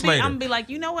that church gonna be, lady. I'm gonna be like,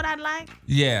 you know what I'd like?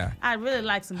 Yeah. I'd really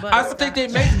like some butterscotch. I don't think they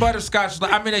make butterscotch.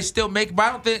 I mean, they still make, but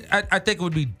I don't think. I think it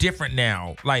would be different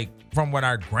now, like from when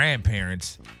our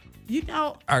grandparents. You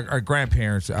know, our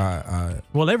grandparents.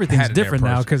 Well, everything's had it in their different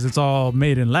now purse. because it's all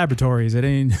made in laboratories. It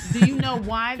ain't. do you know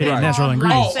why they ain't call natural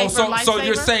ingredients. So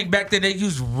you're saying back then they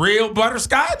used real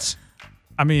butterscotch?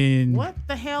 I mean, what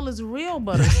the hell is real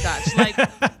butterscotch?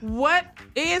 Like, what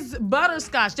is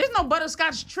butterscotch? There's no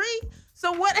butterscotch tree.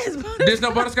 So what is butterscotch? There's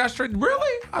no butterscotch tree?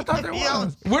 Really? I thought there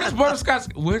was. Where does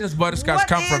butterscotch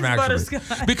come from, actually?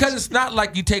 Butterscotch? Because it's not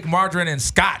like you take margarine and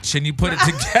scotch and you put it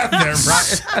together,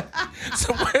 right?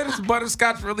 So where does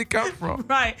butterscotch really come from?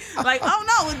 Right. Like,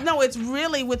 no, it's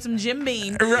really with some Jim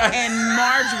Beam Right. and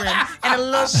margarine and a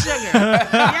little sugar.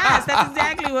 Yes, that's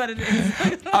exactly what it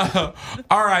is.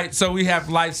 All right, so we have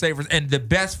lifesavers, and the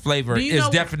best flavor is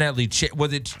definitely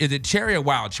is it cherry or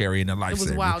wild cherry in the lifesaver? It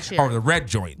was wild cherry. Or the red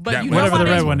joint. But whatever the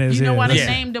red one is. You know why they Yeah.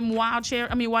 named them wild cherry?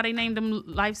 I mean, why they named them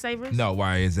lifesavers? No,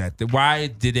 why is that? Why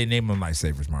did they name them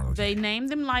lifesavers, Marlo? They named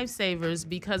them lifesavers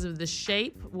because of the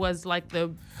shape was like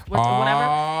the whatever,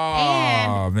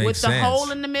 and makes with the sense.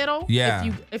 hole in the middle. Yeah.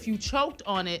 If you choked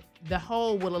on it, the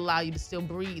hole will allow you to still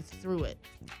breathe through it.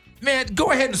 Man,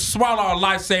 go ahead and swallow a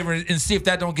lifesaver and see if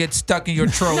that don't get stuck in your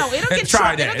throat. No, it'll get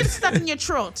try it'll get stuck in your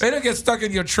throat. It'll get stuck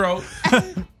in your throat.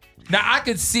 Now, I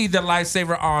could see the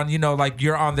lifesaver on, like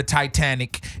you're on the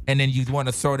Titanic and then you want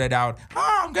to throw that out.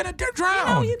 Oh, I'm going to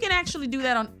drown. You can actually do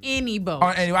that on any boat.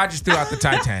 Anyway, I just threw out the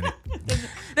Titanic.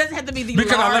 Doesn't have to be the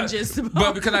largest boat.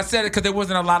 But because I said it because there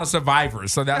wasn't a lot of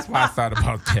survivors. So that's why I thought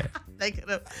about that. They could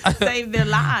have saved their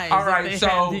lives. All right,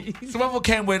 so Swivel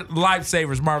came with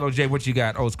lifesavers. Marlo J, what you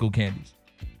got? Old school candies.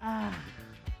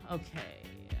 Okay.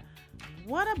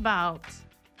 What about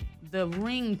the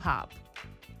ring pop?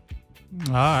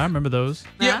 I remember those.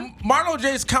 Yeah, Marlo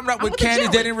J's coming up with with the candies.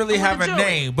 jelly. They didn't really I'm with have the a jelly.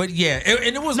 name, but yeah,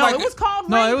 it was No, like it was called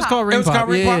ring No, pop. it was called ring it was pop. called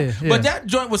ring pop. Yeah. But that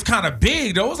joint was kind of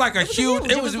big though. It was like a huge.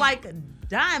 It was like a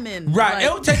diamond. right. Like,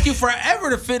 It would take you forever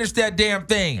to finish that damn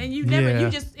thing. and you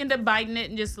just end up biting it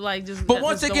and just. But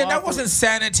once again, that wasn't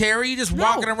sanitary. You just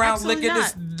walking around absolutely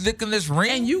licking this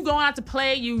ring. And you going out to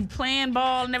play, you playing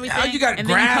ball and everything. Oh, you got and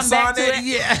grass then you come on back to it.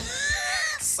 Yeah.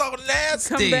 So nasty.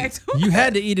 Come back to You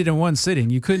had to eat it in one sitting.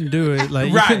 You couldn't do it like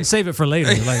you Right. couldn't save it for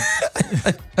later. Like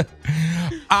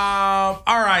All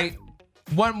right.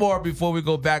 One more before we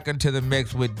go back into the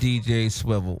mix with DJ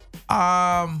Swivel.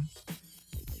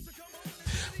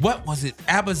 What was it?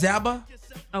 Abba Zaba?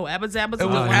 Oh, Abba Zabba's It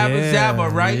was one. Abba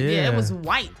Zaba, right? Yeah, it was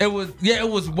white. It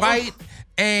was white.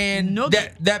 And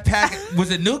Nougat. that packet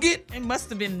was it nougat? It must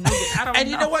have been nougat. I don't know. And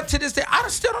you know what? To this day, I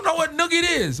still don't know what nougat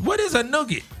is. What is a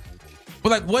nougat? But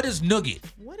like, what is nougat?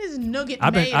 What is nougat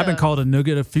I've been of? called a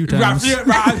nougat a few times.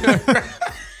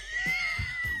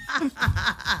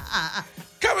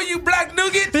 Come on, you black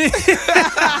nougat.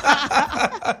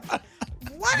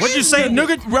 What'd you say,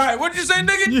 nougat? Right. What'd you say,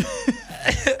 nougat?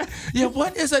 Yeah,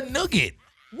 what is a nougat?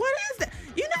 What is that?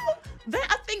 You know,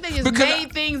 I think they just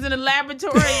made things in the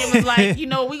laboratory and was like, you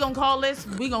know, we gonna call this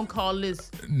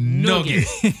nougat.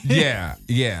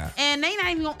 Yeah. And they not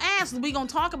even gonna ask. We gonna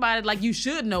talk about it like you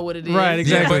should know what it is. Right,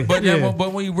 exactly. Yeah,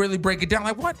 but when you really break it down,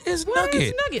 like, what is nougat? What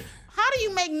is nougat? How do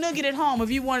you make nougat at home if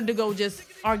you wanted to go just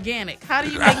organic? How do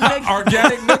you make nougat?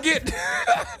 Organic nougat?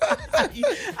 How do you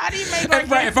make organic?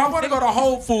 Right, if I want to go to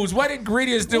Whole Foods, what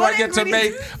ingredients do I get to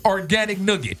make organic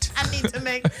nougat? I need to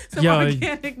make some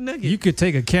organic nougat. You could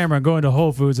take a camera, go into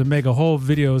Whole Foods, and make a whole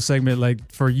video segment like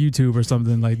for YouTube or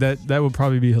something like that. That would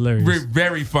probably be hilarious.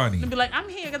 Very funny. And be like, I'm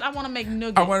here because I want to make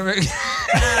nougat. I want to make.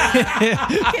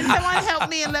 Can someone help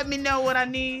me and let me know what I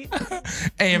need?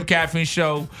 AM Caffeine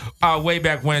Show, way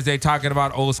back Wednesday, talking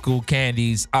about old school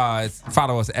candies.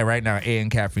 Follow us right now, AM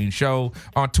Caffeine Show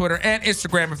on Twitter and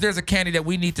Instagram. If there's a candy that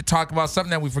we need to talk about,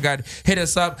 something that we forgot, hit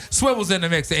us up. Swivels in the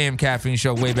mix, AM Caffeine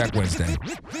Show, way back Wednesday.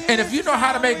 And if you know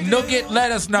how to make nougat,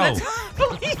 let us know.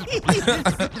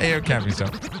 AM Caffeine Show.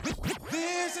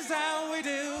 This is how we do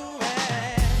it.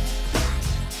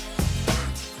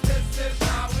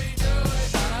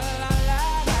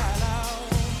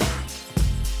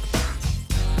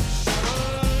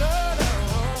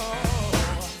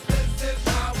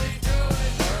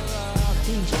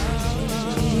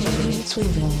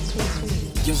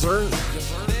 Yes, sir.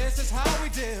 This is how we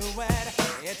do it.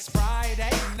 It's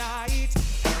Friday night,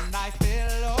 and I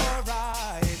feel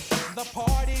alright. The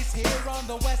party's here on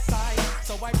the west side,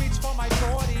 so I reach for my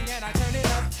 40 and I turn it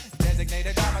up.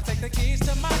 Designated driver, take the keys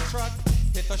to my truck.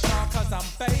 Hit the shop cause I'm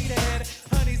faded.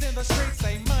 Honey's in the streets,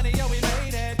 say money, oh we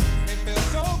made it. It feels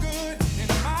so good in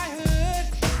my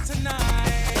hood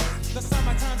tonight. The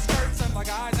summertime skirts and the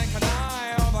guys ain't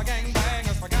canine. All the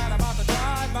gangbangers forgot about the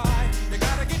drive-by. You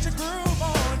gotta get your groove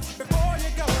on before you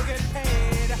go get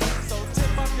paid. So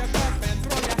tip up your cup and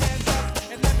throw your hands up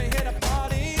and let me hit a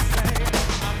party. Say,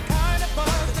 I'm kinda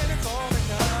buzzed and it's all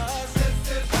because this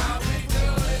is how we do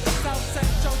it. South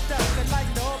Central does it like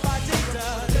nobody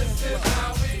does. This is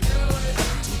how we do it.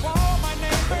 To all my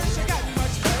neighbors, you got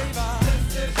much flavor.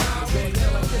 This is how we do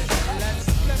it. Let's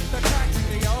flip the track to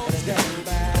the old school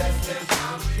back.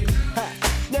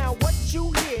 Now what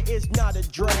you hear is not a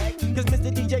drag, cause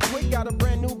Mr. DJ Quick got a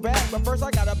brand new bag. But first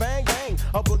I gotta bang bang,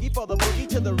 a boogie for the boogie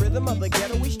to the rhythm of the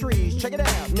ghetto streets. Check it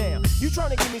out now, you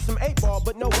tryna give me some 8-ball,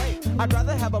 but no way. I'd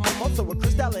rather have a mimosa with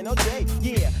Cristal and OJ.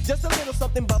 Yeah, just a little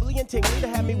something bubbly and tingly to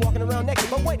have me walking around naked.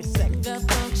 But wait a second, The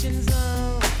function's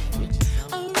on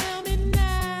around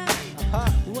midnight.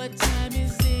 What time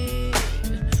is it?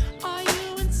 Are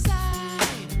you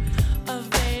inside?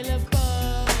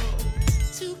 Available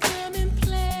to come and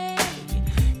play?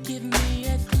 Give me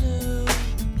a clue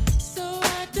so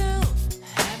I don't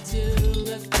have to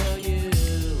look for you.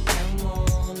 Come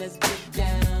on, let's get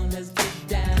down, let's get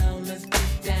down, let's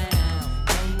get down.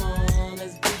 Come on,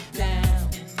 let's get down.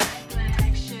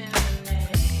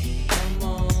 Come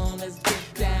on, let's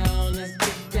get down, let's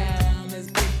get down, let's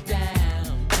get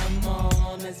down. Come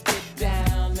on, let's get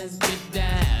down, let's get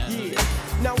down. yeah.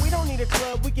 Now we don't need a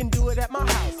club, we can do it at my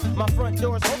house. My front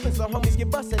door's open so homies get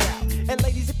busted out. And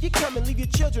ladies, if you come and leave your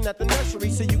children at the nursery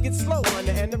so you get slow on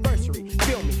the anniversary.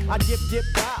 Feel me, I dip,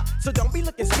 die. So don't be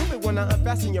looking stupid when I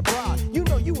unfasten your bra. You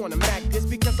know you wanna mac this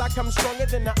because I come stronger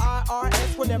than the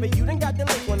IRS whenever you done got the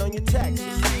link one on your taxes.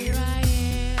 Now here I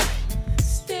am,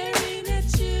 staring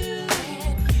at you.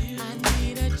 I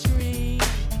need a drink.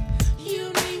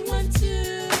 You need one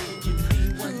too.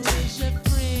 Who's your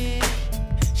friend?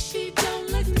 She don't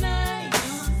look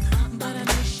nice, but I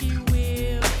know she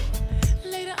will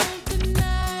later on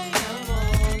tonight. Come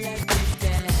on, let's get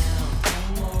down.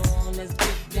 Come on, let's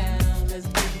get down. Let's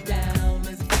get down.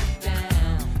 Let's get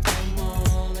down. Come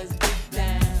on, let's get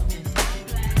down.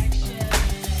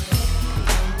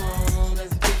 Come on,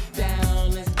 let's get down.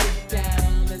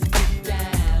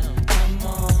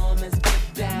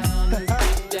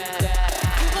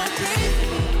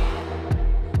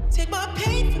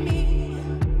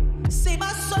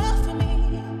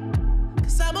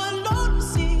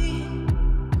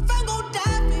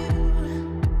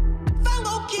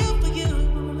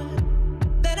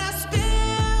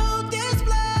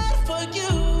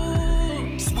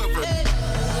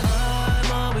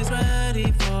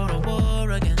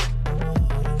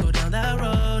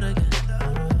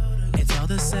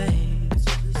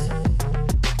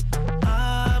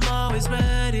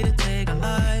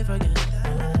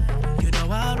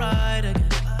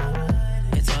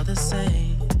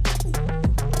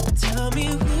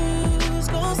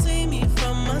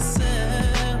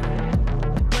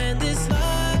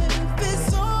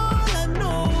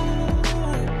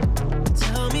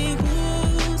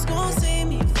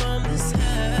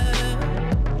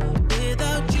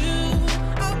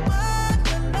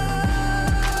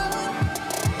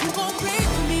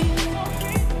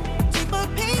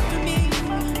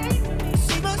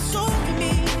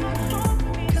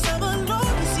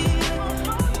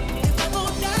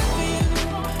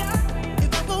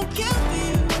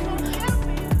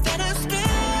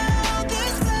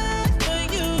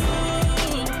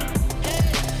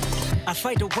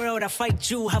 fight the world, I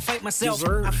fight you, I fight myself.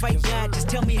 I fight God, just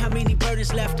tell me how many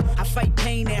burdens left. I fight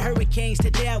pain and hurricanes,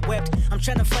 today I wept. I'm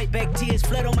trying to fight back tears,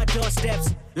 flood on my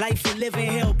doorsteps. Life and living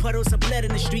hell, puddles of blood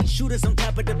in the street. Shooters on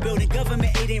top of the building,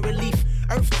 government aid ain't relief.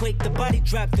 Earthquake, the body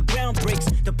drop, the ground breaks.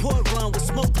 The poor run with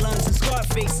smoke lungs and scar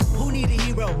face. Who need a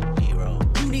hero?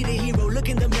 You need a hero, look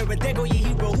in the mirror, there go your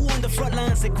hero. Who on the front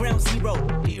lines at ground zero?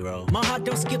 My heart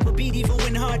don't skip a beat even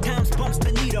when hard times bumps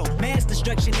the needle. Mass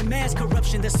destruction and mass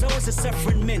corruption, the souls of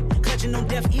suffering men. Clutching on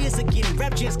deaf ears again,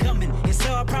 rapture's coming. It's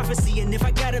all prophecy, and if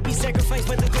I gotta be sacrificed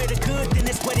for the greater good, then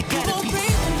that's what it gotta be.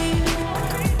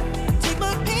 Take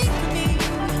my pain from me,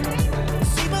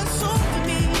 see my soul for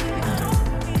me,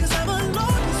 'cause I'm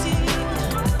alone to see.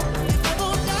 If I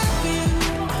gon' die for you,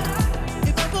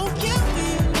 if I gon' kill for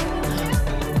you,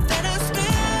 then I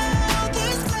spell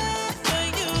this plan for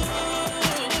you.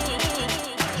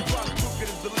 You probably took it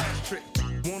as the last trick.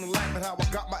 Wanna laugh at how I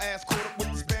got my ass caught up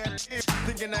with this bad shit.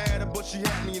 Thinking I had her, but she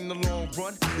had me in the long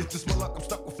run. It's just my luck, I'm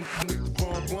stuck with the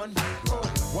wrong one.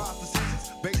 Wise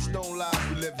decisions based on lies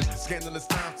we live in. Scandalous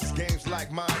times, this game's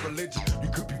like my religion. You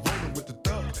could be rolling with the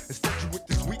thug. Instead you with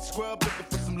this sweet scrub looking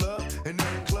for some love. And in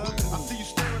the club, I see you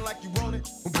staring like you want it.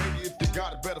 Well, baby, if you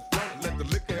got it, better float it. Let the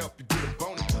liquor help you get a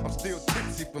bonus. I'm still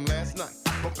tipsy from last night.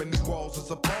 Bumping the walls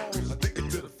as a pose. Addicted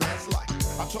to the fast life.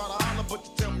 I try to holler, but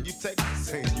you tell me you take it.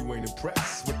 Saying you ain't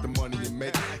impressed with the money you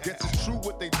make. Guess it's true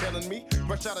what they telling me.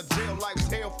 Fresh out of jail, life's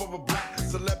hell for a black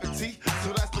celebrity.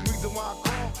 So that's the reason why I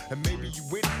call. And maybe you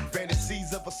with it.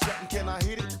 Fantasies of a certain, can I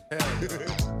hit it?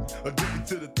 Addicted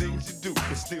to the things you do.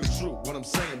 It's still true. What I'm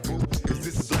saying, boo, is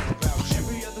this is all about you.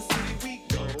 Every other city we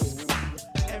go,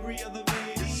 every other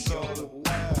video, It's all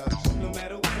about you. no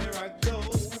matter where I go,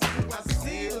 I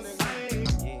see the same.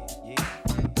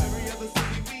 Every other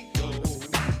city we go,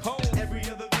 every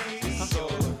other video, It's all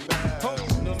about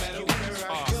you. no matter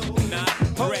where I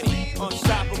go. Ready,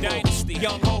 unstoppable dynasty,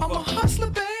 young I'm a Hova. hustler,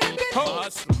 baby.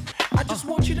 Hustler, I just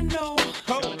want you to know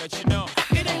gonna let you know.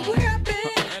 it ain't where I've been,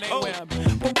 That ain't where I've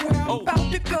been. but where I'm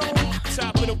about to go.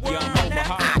 Top of the world,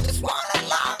 Now I just wanna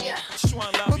love you, just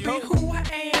wanna love but you. be who I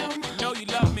am. Know you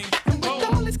love me. And with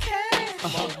all this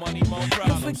cash, More money, more don't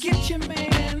problems. forget your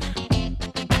man.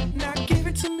 Now give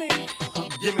it to me,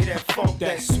 Give me that funk,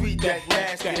 that sweet, that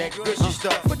nasty, that gushy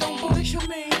stuff. but don't bullshit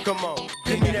me. Come on,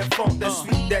 give me that funk, that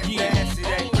sweet, that nasty,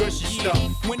 that gushy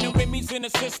stuff. When the Remy's in the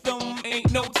system,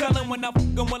 ain't no telling when I fuck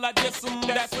 'em, will I diss 'em.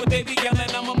 That's what they be yelling.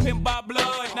 I'm a pimp by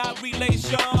blood, not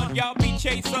relation. Y'all be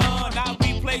chasing, I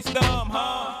replace them,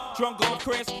 huh? Drunk on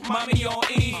Chris, mommy on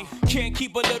E. Can't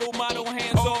keep a little model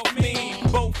hands off me.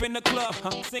 Both in the club,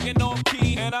 singing off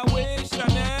key. And I wish I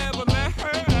never met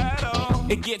her at all.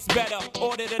 It gets better,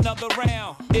 ordered another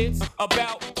round. It's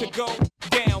about to go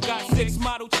down. Got 6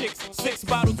 model chicks, 6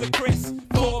 bottles of Chris.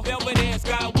 4 velvet airs,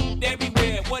 got weed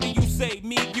everywhere. What do you say?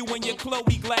 Me, you, and your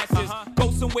Chloe glasses.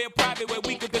 Go somewhere private where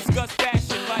we could discuss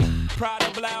fashion, like Prada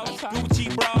blouse,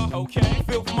 Gucci bra. Okay,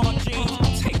 Phil from our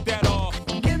jeans, take that off.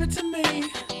 Give it to me,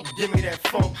 Give me that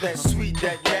funk, that sweet,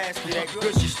 that nasty, that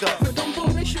gushy stuff. but don't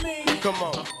bullshit me. Come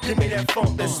on, give me that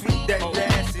funk, that sweet, that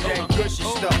nasty, that gushy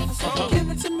stuff. Give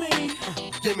it to me,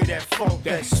 Give me that funk,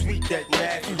 that sweet, that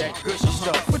nasty, that gushy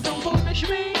stuff. but don't bullshit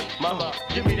me. Mama,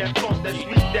 give me that funk, that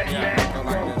sweet, that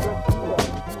nasty.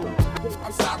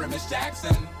 I'm sorry, Miss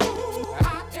Jackson. Ooh,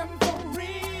 I am for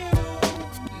real.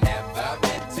 Never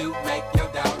meant to make your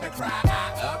daughter cry.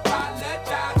 I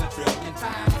apologize a trillion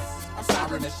times. I'm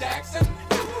sorry, Miss Jackson.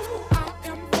 Ooh, I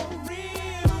am for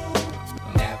real.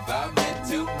 Never meant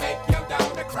to make your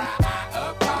daughter cry.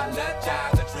 I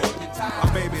apologize a trillion times.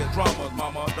 My baby is drama,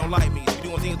 mama. Don't like me. She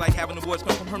doing things like having the boys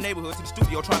come from her neighborhood to the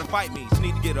studio trying to fight me. She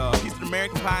need to get a piece of the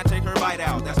American pie and take her bite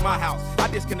out. That's my house. I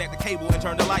disconnect the cable and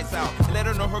turn the lights out. And let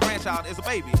her know her grandchild is a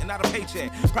baby and not a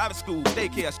paycheck. Private school,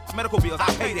 daycare, medical bills,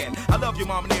 I pay that. I love your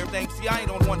mom and everything. See, I ain't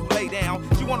the only one who lay down.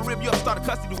 She wanna rip you up, start a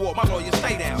custody war. My lawyer,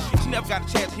 stay down. She never got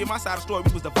a chance to hear my side of the story.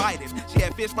 We was divided. She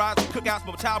had fish fries and cookouts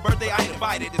for my child's birthday. I ain't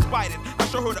invited. Despite it, I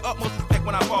show her the utmost respect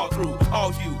when I fall through.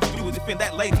 All you do is defend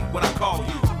that lady when I call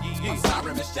you. I'm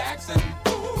sorry, Miss Jackson.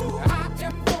 Ooh, I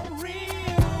am for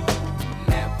real.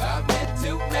 Never meant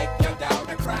to make your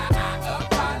daughter cry. I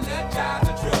apologize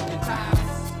a trillion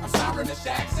times. I'm sorry, Miss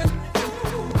Jackson.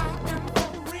 Ooh, I am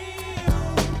for real.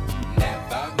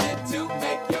 Never meant to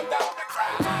make your daughter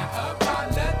cry. I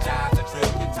apologize a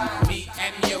trillion times. Me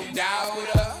and your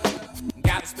daughter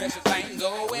got a special thing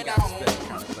going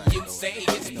on. You say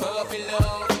it's puppy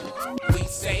love. We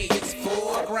say it's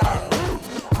full grown.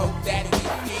 Hope that we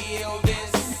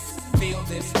feel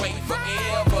this way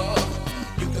forever.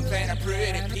 You can plan a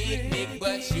pretty picnic,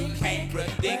 but you can't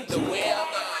predict the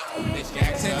weather. Miss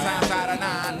Jackson, 10 times out of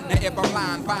 9, if I'm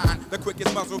lying, fine. The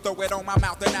quickest muzzle, throw it on my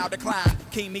mouth and I'll decline.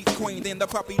 King meets queen, then the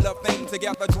puppy love thing.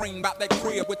 Together dream about that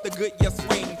crib with the good year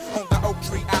swing. On the oak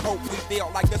tree, I hope we feel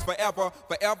like this forever.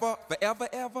 Forever, forever,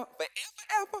 ever, forever,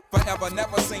 ever. Forever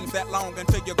never seems that long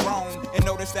until you're grown. And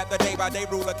notice that the day by day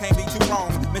ruler can't be too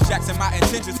wrong. Miss Jackson, my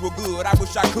intentions were good. I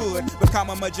wish I could become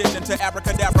a magician to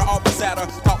abracadabra, all the sadder.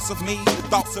 Thoughts of me,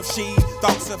 thoughts of she,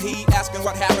 thoughts of he. Asking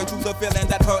what happened to the feeling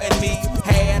that her and me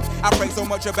had. I pray so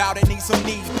much about it, need some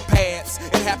knee pads.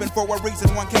 It happened for a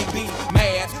reason, one can't be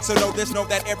mad. So know this, know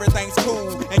that everything's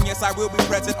cool. And yes, I will be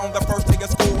present on the first day of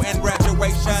school and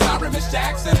graduation. I'm sorry, Miss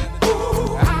Jackson.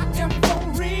 Ooh, I am for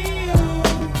real.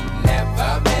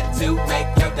 Never meant to make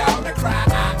your daughter cry.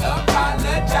 I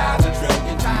apologize a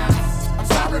trillion times. I'm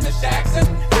sorry, Miss Jackson.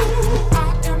 Ooh, I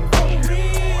am for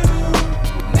real.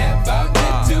 Never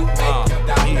meant to make your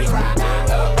daughter cry. I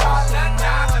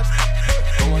apologize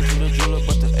a Going to the jeweler,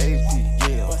 but the AP,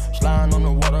 yeah. Sliding on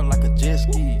the water like a jet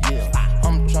ski, yeah.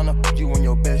 I'm tryna put you on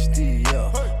your bestie,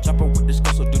 yeah. Chopper with this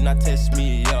gun, so do not test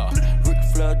me, yeah. Rick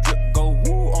Flair drip, go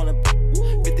woo on a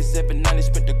 5790,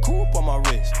 spent the coupe on my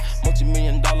wrist.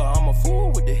 Multi-million-dollar, I'm a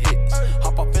fool with the hits.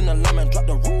 Hop off in the lemon, drop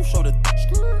the roof, show the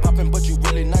poppin', but you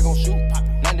really not gon' shoot.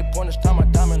 90 pointers, time my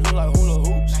diamond look like hula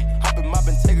hoops. Hoppin',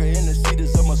 moppin', take her in the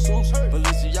seats of my suits.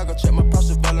 Balenciaga, check my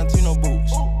Prada Valentino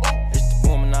boots. It's the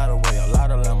booming out of way, a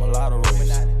lot of lamb, a lot of race.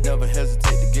 Never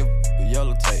hesitate to give the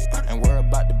yellow tape. And worry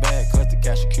about the bag, cause the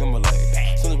cash accumulate.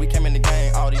 Soon as we came in the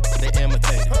game, all these they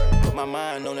imitated. Put my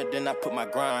mind on it, then I put my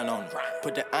grind on it.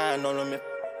 Put the iron on them if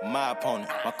my opponent.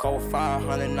 My code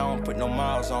 500, I don't put no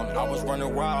miles on it. I was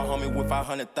running wild, homie, with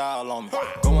 500,000 on me.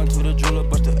 Going to the jeweler,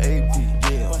 but the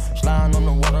AP, yeah. Sliding on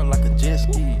the water like a jet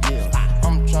ski, yeah.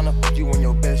 I'm tryna put you on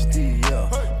your bestie, yeah.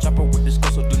 Chopper with this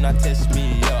gun, so do not test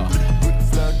me, yeah. Rick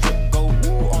Flair drip, go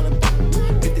woo on a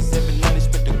 5790,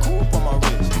 spent the coupe on my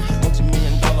wrist.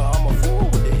 Multi-million-dollar, I'm a fool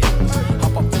with the hits.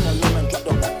 Hop up in the lemon, drop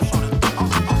the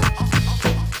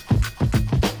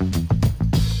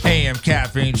AM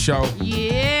Caffeine Show.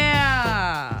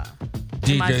 Yeah.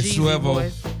 DJ Swivel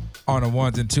on the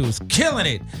ones and twos. Killing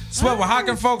it. Swivel, how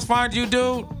can folks find you,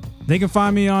 dude? They can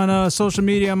find me on social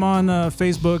media. I'm on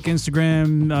Facebook,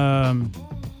 Instagram,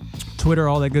 Twitter,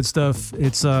 all that good stuff.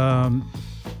 It's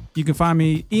you can find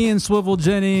me Ian Swivel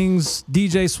Jennings,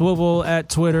 DJ Swivel at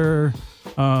Twitter.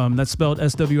 That's spelled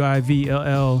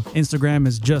SWIVLL. Instagram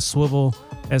is just Swivel,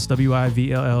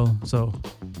 SWIVLL. So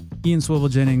Ian Swivel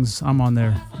Jennings, I'm on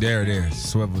there. There it is,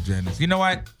 Swivel Jennings. You know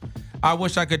what? I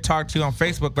wish I could talk to you on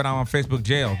Facebook, but I'm on Facebook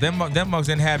jail. Them mugs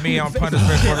didn't have me on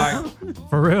punishment for like.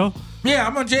 For real? Yeah,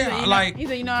 I'm on jail. He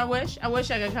said, I wish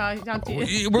I could talk to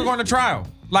you. We're going to trial.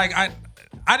 Like I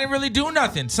didn't really do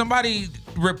nothing. Somebody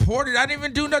reported I didn't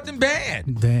even do nothing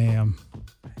bad. Damn.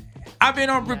 I've been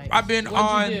on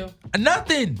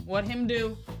nothing. What him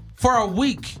do? For a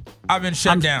week, I've been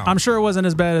shut down. I'm sure it wasn't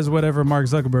as bad as whatever Mark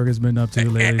Zuckerberg has been up to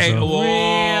lately. So.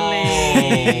 Really?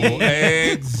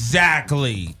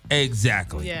 Exactly.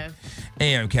 Yes.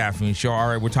 AM Caffeine Show. All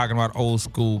right, we're talking about old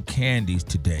school candies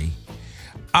today.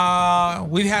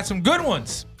 We've had some good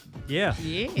ones. Yeah.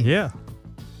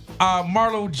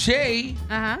 Marlo Jaye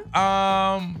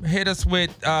hit us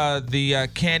with the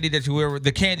candy that you wear,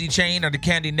 the candy chain or the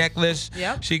candy necklace.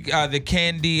 Yep. She the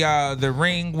candy the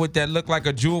ring with that looked like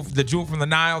a jewel, the jewel from the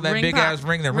Nile, that big ass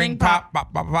ring, the ring pop.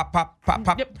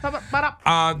 Yep.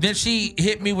 Then she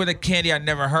hit me with a candy I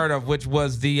never heard of, which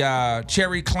was the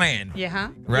Cherry Clan. Yeah.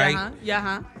 Right.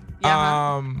 Yeah.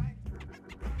 All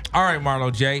right,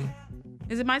 Marlo Jaye.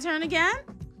 Is it my turn again?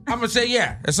 I'm gonna say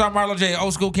yeah. It's on Marlo Jaye,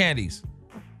 old school candies.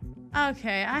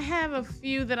 Okay, I have a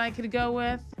few that I could go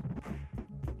with.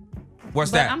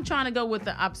 What's but that? I'm trying to go with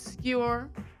the obscure.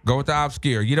 Go with the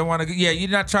obscure. You don't want to. Yeah, you're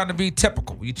not trying to be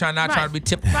typical. You're trying to be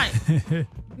typical. Right.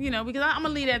 Because I'm gonna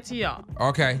leave that to y'all.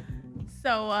 Okay.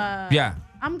 So yeah,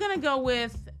 I'm gonna go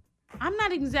with. I'm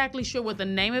not exactly sure what the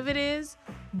name of it is,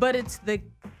 but it's the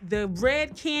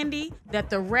red candy that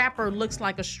the wrapper looks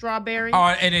like a strawberry. Oh,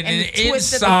 and the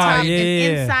twist inside, at the top,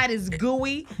 and inside is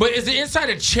gooey. But is the inside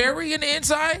a cherry in the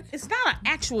inside? It's not an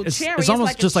actual cherry. It's almost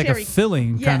like just like a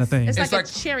filling kind of thing. It's like a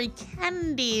cherry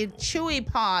candy, chewy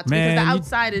part because Man, the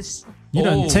outside is. You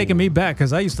done taking me back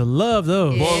because I used to love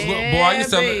those. Boy,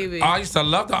 I used to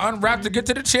love to unwrap to get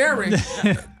to the cherry.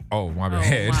 Oh, my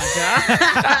bad. Oh,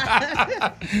 my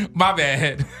God. My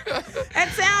bad. That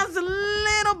sounds a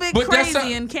little bit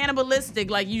crazy and cannibalistic.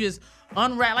 Like you just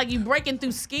unwrap, like you breaking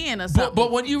through skin or something.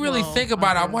 But when you really think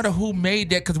about it, I wonder who made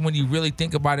that. Because when you really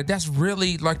think about it, that's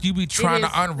really like you be trying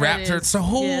to unwrap her. So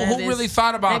who really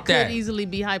thought about that? Could easily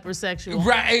be hypersexual.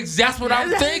 Right, that's what I'm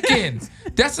thinking.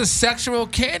 That's a sexual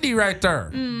candy right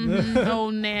there. Oh,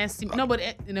 nasty. No, but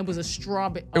it was a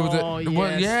strawberry.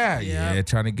 Yeah,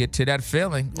 trying to get to that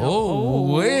feeling.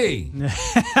 Oh, wait.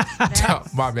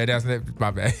 My bad.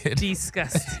 My bad.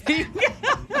 Disgusting.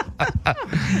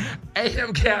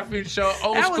 AM Caffeine Show,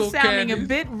 old that school was sounding candy. a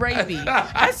bit rapey.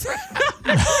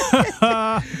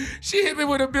 She hit me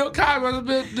with a Bill Cosby, was a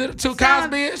bit too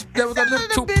Cosby-ish. That was a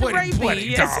little too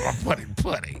pudding. Yes. Pudding.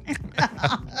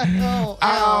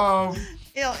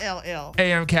 Ill.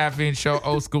 AM Caffeine Show,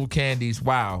 old school candies.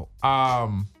 Wow.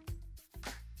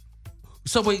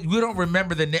 So wait, we don't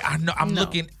remember the name. I know. I'm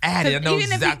looking at it. I know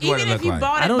exactly what it looked like. Even if you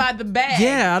bought it by the bag.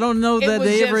 Yeah, I don't know that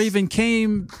they ever even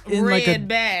came in like a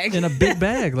bag. in a big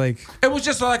bag. Like it was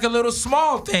just like a little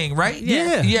small thing, right?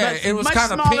 Yeah. It was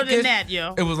kind of smaller pinkish. than that,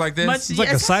 yo. It was like this. It's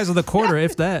like the size of the quarter,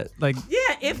 if that. Like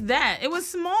if that. It was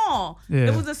small. Yeah.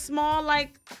 It was a small,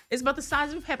 like it's about the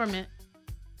size of a peppermint.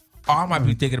 Oh, I might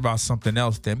be thinking about something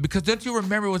else then. Because don't you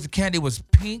remember it was the candy was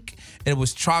pink and it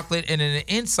was chocolate and in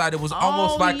the inside it was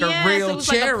almost like a real it was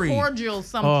cherry. Like a cordial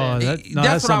something. Oh,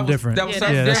 that's something different. That was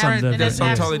that's something different. That's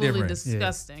something totally absolutely different.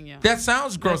 disgusting. Yeah. That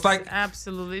sounds gross. That's like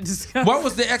absolutely disgusting. What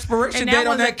was the expiration date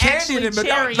on that candy in the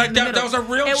middle? Like that was a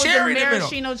real cherry in the middle. It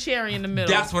was a maraschino cherry in the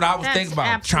middle. That's what I was thinking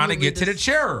about. Trying to get to the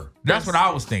cherry. That's what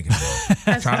I was thinking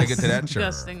about. Trying to get to that cherry.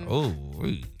 Disgusting. Oh,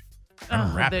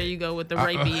 there you go with the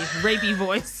rapey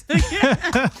voice.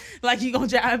 Like you gonna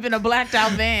drive in a blacked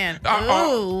out van.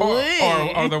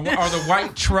 Or the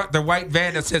white truck, the white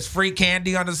van that says free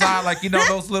candy on the side, like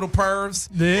those little pervs.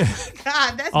 Yeah.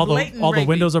 God, that's all blatant the rapey.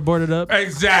 windows are boarded up.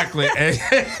 Exactly.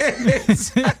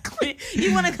 Exactly.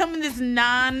 You want to come in this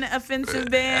non-offensive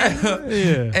van?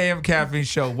 Yeah. AM Caffeine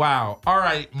Show. Wow. All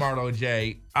right, Marlo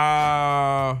J.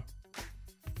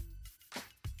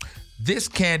 This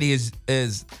candy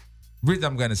is reason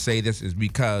I'm gonna say this is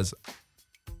because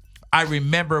I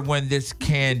remember when this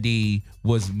candy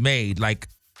was made. Like,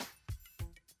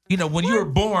 when you were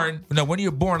born,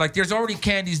 like there's already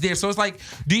candies there. So it's like,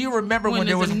 do you remember when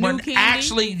there was one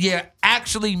actually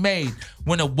made?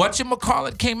 When a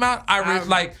whatchamacallit came out, I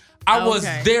was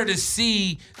there to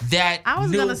see that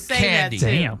new candy.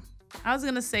 Damn. I was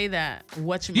gonna say that.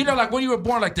 Like when you were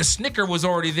born, like the Snicker was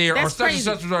already there, or such and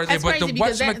such was already there, but the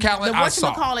whatchamacallit I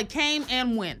saw. The whatchamacallit came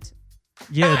and went.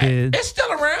 Yeah, it did. It's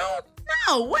still around.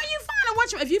 No, where you find a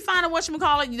whatchamacallit? If you find a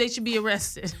whatchamacallit, they should be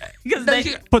arrested because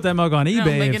they put that mug on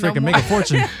eBay and freaking make a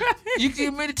fortune.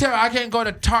 You mean to tell me I can't go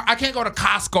to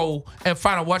Costco and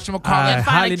find a whatchamacallit? And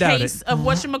find a case of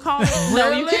whatchamacallit?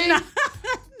 No, you cannot.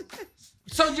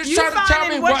 So you're trying to tell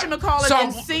me whatchamacallit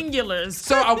in singulars.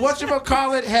 So a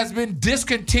whatchamacallit has been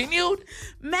discontinued?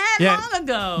 Long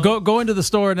ago. Go into the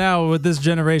store now with this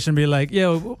generation. Be like,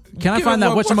 yo, can I find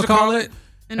that whatchamacallit?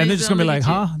 And they're just gonna be like,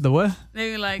 huh? The what?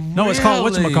 They're like, no, it's called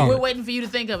whatchamacallit. We're waiting for you to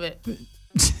think of it.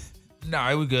 No,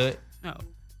 it was good. Oh.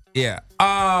 Yeah.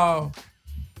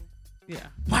 Yeah.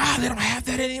 Wow, they don't have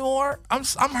that anymore. I'm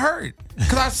hurt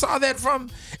because I saw that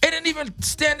it didn't even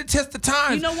stand the test of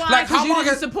time. You know why? Like how long you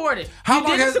didn't support it. How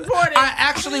long didn't support it. I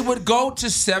actually would go to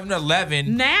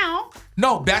 7-Eleven. Now?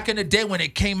 No, back in the day when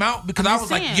it came out because I was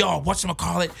like, yo,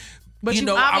 whatchamacallit? But you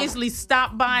obviously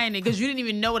stopped buying it because you didn't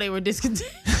even know they were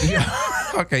discontinued.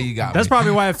 Okay, you got That's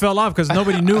probably why it fell off because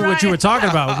nobody knew what you were talking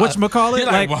about. Whatchamacallit?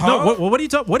 Like, no, what are you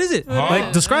talking? What is it?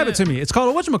 Like, describe it to me. It's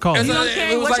called a whatchamacallit. You don't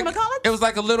carry whatchamacallit? It was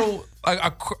like a little,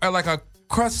 like a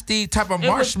crusty type of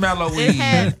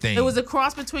marshmallowy thing. It was a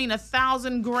cross between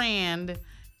 1,000 grand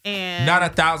and not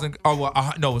 1,000. Oh,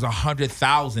 well, no, it was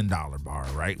 $100,000 bar.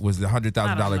 Right? It was the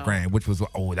 $100,000 grand, which was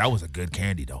that was a good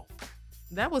candy though.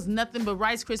 That was nothing but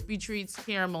Rice Krispie treats,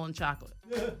 caramel, and chocolate.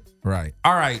 Right.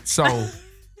 All right. So,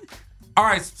 all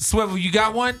right, Swivel, you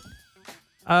got one?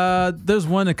 There's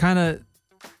one that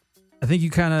I think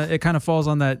it kind of falls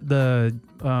on that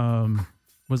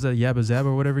was that Yabba Zab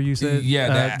or whatever you said?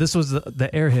 Yeah. This was the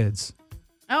Airheads.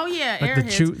 Oh yeah, like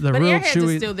Airheads. The but real Airheads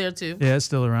chewy, is still there too. Yeah, it's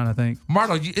still around, I think.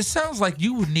 Marlo, it sounds like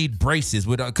you would need braces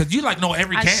because you know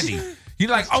every candy. You're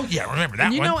like, oh yeah, remember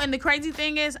that one. And the crazy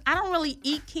thing is, I don't really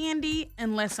eat candy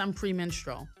unless I'm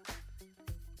premenstrual.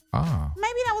 Oh.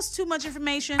 Maybe that was too much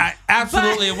information.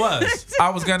 Absolutely it was. I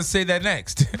was going to say that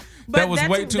next. That was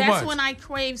way too much. That's when I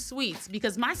crave sweets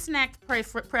because my snack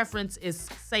preference is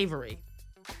savory.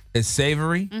 It's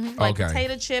savory? Mm-hmm. Like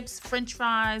potato chips, French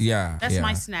fries. Yeah. That's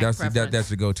my snack preference. That's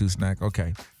the go-to snack.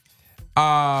 Okay.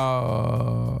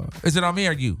 Is it on me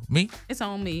or you? Me? It's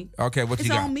on me. Okay, what you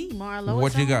got? It's on me, Marlo.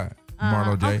 What you got?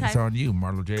 Marlo J, okay. it's on you.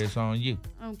 Marlo J, it's on you.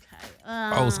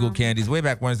 Okay. Old School Candies, way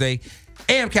back Wednesday.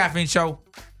 AM Caffeine Show.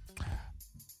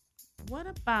 What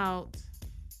about?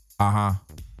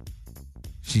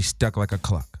 She's stuck like a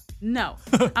clock. No,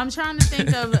 I'm trying to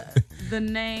think of the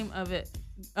name of it.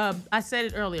 I said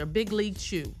it earlier. Big League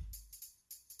Chew.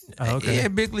 Oh, okay. Yeah,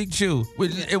 Big League Chew.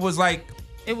 It was like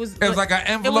It was like an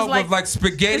envelope with like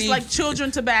spaghetti. It's like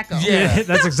children tobacco. Yeah,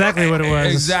 that's exactly what it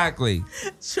was. Exactly.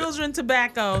 Children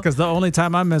tobacco. Because the only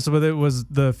time I messed with it was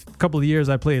the couple of years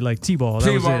I played like T-ball.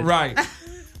 That was T-ball, it. right.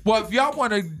 Well, if y'all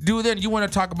want to do that, you want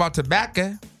to talk about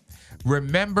tobacco.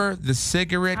 Remember the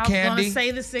cigarette I was candy? gonna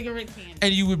say the cigarette candy.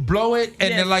 And you would blow it, and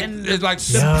Yes, then like and it's like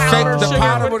the powder the sugar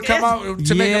powder would would come out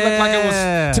to make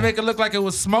it look like it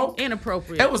was smoke.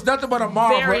 Inappropriate. It was nothing but a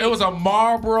Marlboro. It was a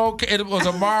Marlboro. It was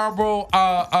a Marlboro.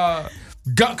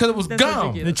 Because it was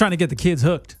gum. They're trying to get the kids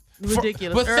hooked.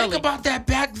 Ridiculous. But Early. think about that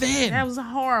back then. That was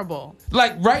horrible.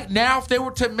 Like right now, if they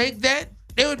were to make that,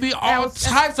 there would be all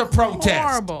types of protests.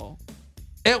 Horrible.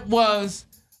 It was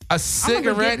a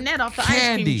cigarette getting that off the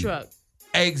candy. ice cream truck.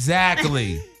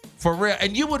 Exactly. For real.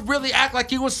 And you would really act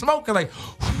like you were smoking. Like,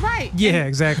 right. Yeah,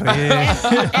 exactly.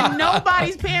 Yeah. And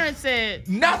nobody's parents said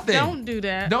nothing. Don't do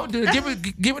that. Don't do it.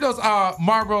 Give me those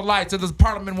Marlboro Lights or those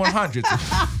Parliament 100s.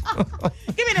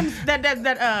 Give me them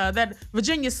that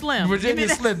Virginia Slim. Virginia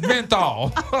Slim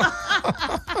menthol.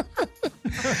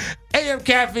 AM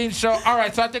Caffeine Show. All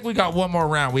right, so I think we got one more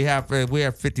round. We have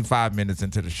 55 minutes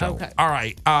into the show. Okay. All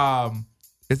right.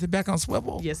 Is it back on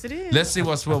Swivel? Yes, it is. Let's see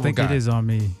what Swivel I think got. it is on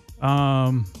me.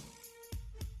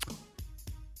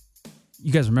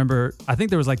 You guys remember? I think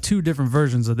there was like two different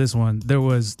versions of this one. There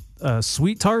was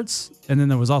sweet tarts, and then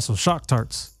there was also shock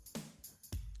tarts.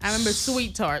 I remember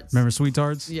sweet tarts. Remember sweet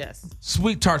tarts? Yes.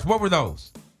 Sweet tarts. What were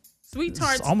those? Sweet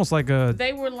tarts. It's almost like a.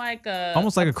 They were like a.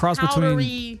 Almost like a cross powdery,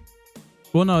 between.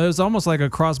 Well, no, it was almost like a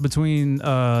cross between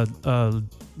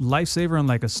Lifesaver and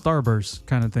like a Starburst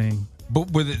kind of thing. But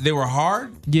they were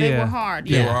hard? Yeah. They were hard.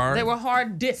 They Yeah. were hard? They were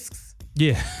hard discs.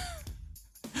 Yeah.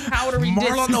 Powdery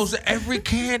Marlo discs. knows every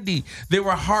candy. They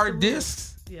were hard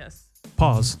discs. Yes.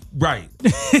 Pause. Right.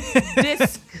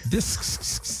 Discs.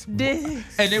 Discs.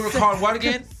 Discs. And they were called what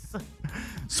again?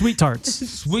 Sweet tarts.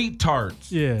 Sweet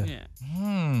tarts. Yeah.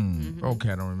 Okay,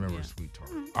 I don't remember sweet tart.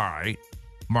 All right.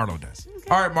 Marlo does.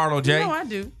 All right, Marlo J. You know I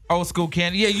do. Old school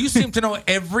candy. Yeah, you seem to know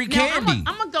every candy.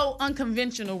 I'm gonna go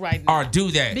unconventional right now. All right,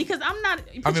 do that. Because I'm not.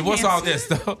 I mean, what's all this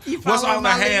though? What's all the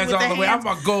hands all the way? I'm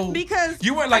gonna go. Because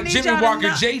you went like Jimmy Walker,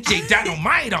 JJ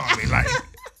Dynamite on me, like.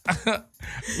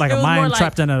 Like It a was mind more like,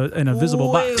 trapped in a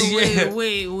visible box.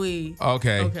 Wait.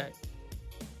 Okay.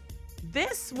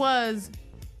 This was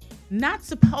not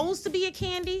supposed to be a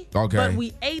candy. Okay. But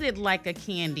we ate it like a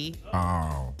candy.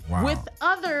 Oh, wow. With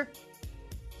other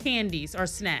candies or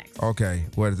snacks. Okay,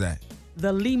 what is that?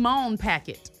 The limon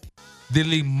packet. The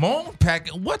limon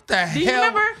packet? What the hell? Do you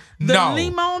remember the no.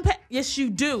 limon packet? Yes, you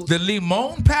do. The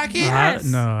limon packet? Yes.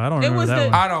 No, I don't remember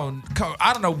that one.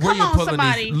 I don't know where Come you're on, pulling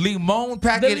somebody. this. Limon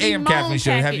packet? The AM limon Caffeine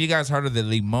Show. Have packet. you guys heard of the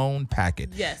limon packet?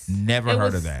 Yes. Never It heard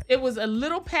was- of that. It was a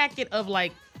little packet of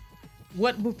like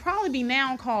what would probably be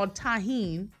now called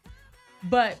tahine,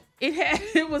 but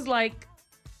it was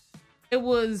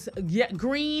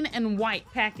green and white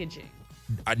packaging.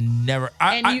 I never.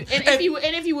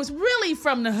 If you was really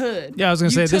from the hood, Yeah, I was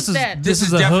gonna say you this took is that. this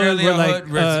is a definitely hood where a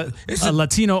like hood. It's a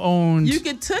Latino owned. You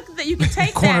could take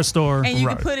corner that store. and you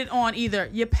Right. could put it on either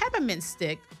your peppermint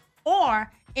stick or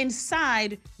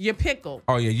inside your pickle.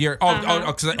 Oh yeah,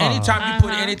 because anytime you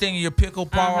put anything in your pickle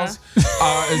paws, is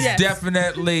Yes.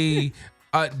 definitely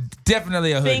a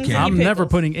hood Things candy. in I'm your never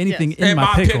pickles. putting anything Yes. in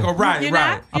my pickle. Right, You're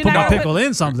right. not? I You're put my not pickle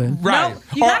in something. Right.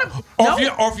 you gotta-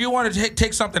 Or if you want to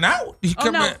take something out, you Oh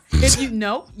come no! in. If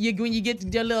when you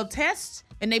get your little test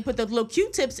and they put those little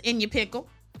Q-tips in your pickle.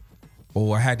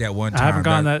 Oh, I had that one time. I haven't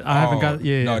gone that. I haven't got.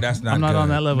 Yeah. No, that's not. I'm not good. on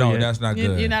that level No, yet. that's not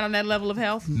good. You're not on that level of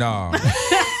health. No.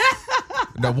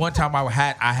 The one time I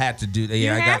had to do that. You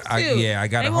Yeah, have I to.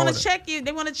 got They to want hold to it. check you.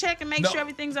 They want to check and make No. sure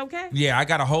everything's okay. Yeah, I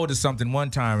got a hold of something one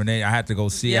time, and then I had to go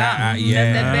see. Yeah.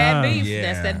 Yeah, That's that bad beef. Yeah.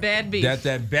 That's that bad beef. That's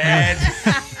that bad.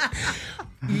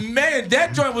 Man,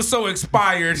 that joint was so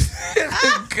expired.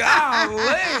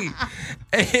 Golly.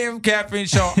 AM Caffeine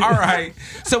Show. All right.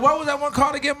 So what was that one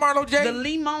called again, Marlo J? The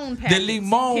limon packet. The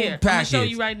limon Here, packet. I'm gonna show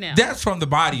you right now. That's from the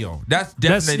barrio. That's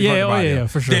definitely from the barrio.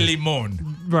 for sure. The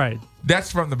limon. Right.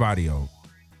 That's from the barrio.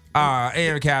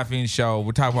 AM Caffeine Show.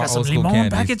 We're talking about Got old some school limon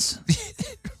candies. packets.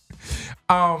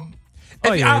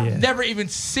 I've never even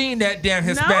seen that damn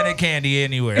Hispanic candy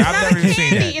anywhere. It's I've not never a even seen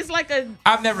candy. that. It's like a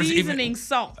I've never seasoning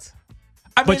salt.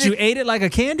 But you ate it like a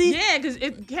candy? Yeah, because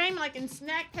it came like in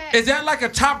snack packs. Is that like a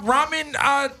top ramen?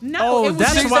 No, it was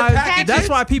that's just why. a package. That's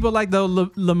why people like the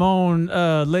Limon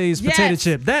Lay's potato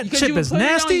chip. That because chip you would is put it on-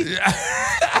 nasty.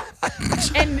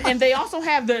 and they also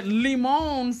have the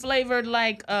limon flavored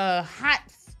like hot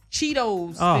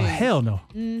Cheetos. Oh thing. hell no!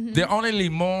 Mhm. The only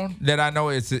limon that I know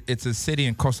is it's a city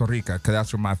in Costa Rica because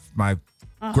that's where my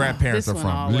grandparents This are one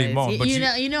from. always. Limon, but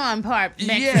You know I'm part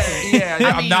Mexican. yeah.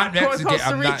 I'm not Mexican.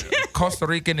 I'm not Costa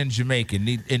Rican and Jamaican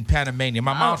in Panamanian.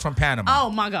 My mom's from Panama. Oh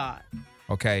my God.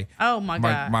 Okay. Oh my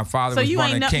God. My father so was you born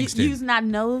ain't in no, Kingston. You's not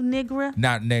no nigger.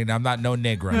 Not nigga. I'm not no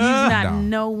nigger. You's not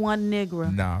no one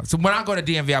nigger. No. So when I go to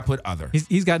DMV, I put other.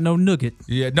 He's got no nugget.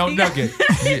 Yeah, no nugget.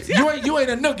 Yeah. You ain't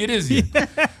a nugget, is you?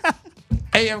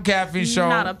 AM Caffeine Show.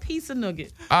 Not a piece of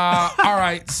nugget. All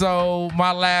right. So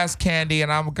my last candy,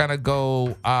 and I'm gonna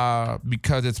go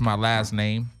because it's my last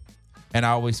name, and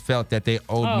I always felt that they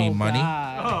owed me money.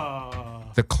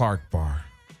 God. The Clarke bar.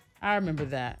 I remember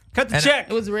that. Cut the And- check.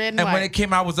 It was red and And white. when it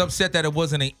came out, I was upset that it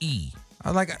wasn't an E. I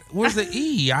was like, "Where's the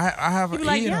E? I have You an be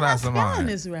like, E in the you're not last of spelling mine."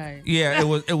 this right. Yeah,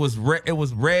 it was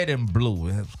red and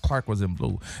blue. Clarke was in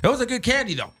blue. It was a good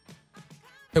candy though.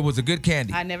 It was a good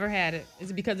candy. I never had it.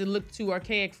 It's because it looked too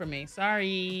archaic for me.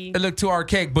 Sorry. It looked too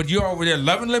archaic, but you're over there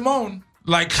loving lemon.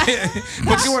 Like,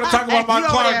 but you want to talk about my You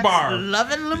over Clarke there bar.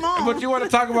 Loving lemon. But you want to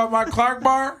talk about my Clarke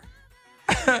bar?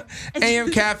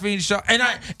 AM Caffeine Show.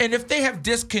 And if they have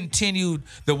discontinued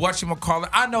the whatchamacallit,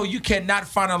 I know you cannot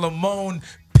find a lemon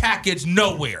package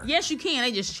nowhere. Yes, you can.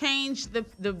 They just changed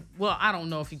the. Well, I don't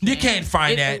know if you can. You can't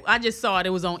find that. I just saw it. It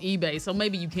was on eBay, so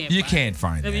maybe you can't. You can't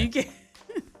find I that. mean, you can't.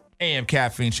 AM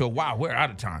Caffeine Show. Wow, we're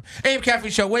out of time. AM Caffeine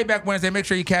Show, way back Wednesday. Make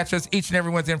sure you catch us each and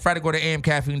every Wednesday and Friday. Go to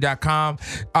amcaffeine.com.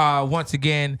 Once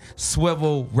again,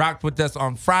 Swivel rocked with us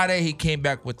on Friday. He came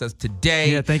back with us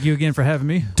today. Yeah, thank you again for having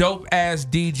me. Dope ass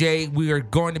DJ. We are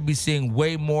going to be seeing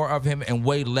way more of him and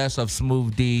way less of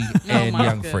Smooth D and my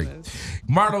Young Freak. goodness.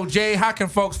 Marlo Jaye, how can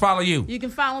folks follow you? You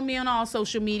can follow me on all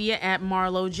social media at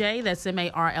Marlo Jaye. That's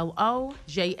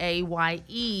MarloJaye.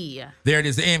 There it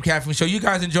is, the AM Caffeine Show. You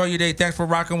guys enjoy your day. Thanks for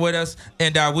rocking with us.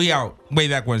 And we out. Way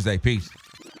back Wednesday. Peace.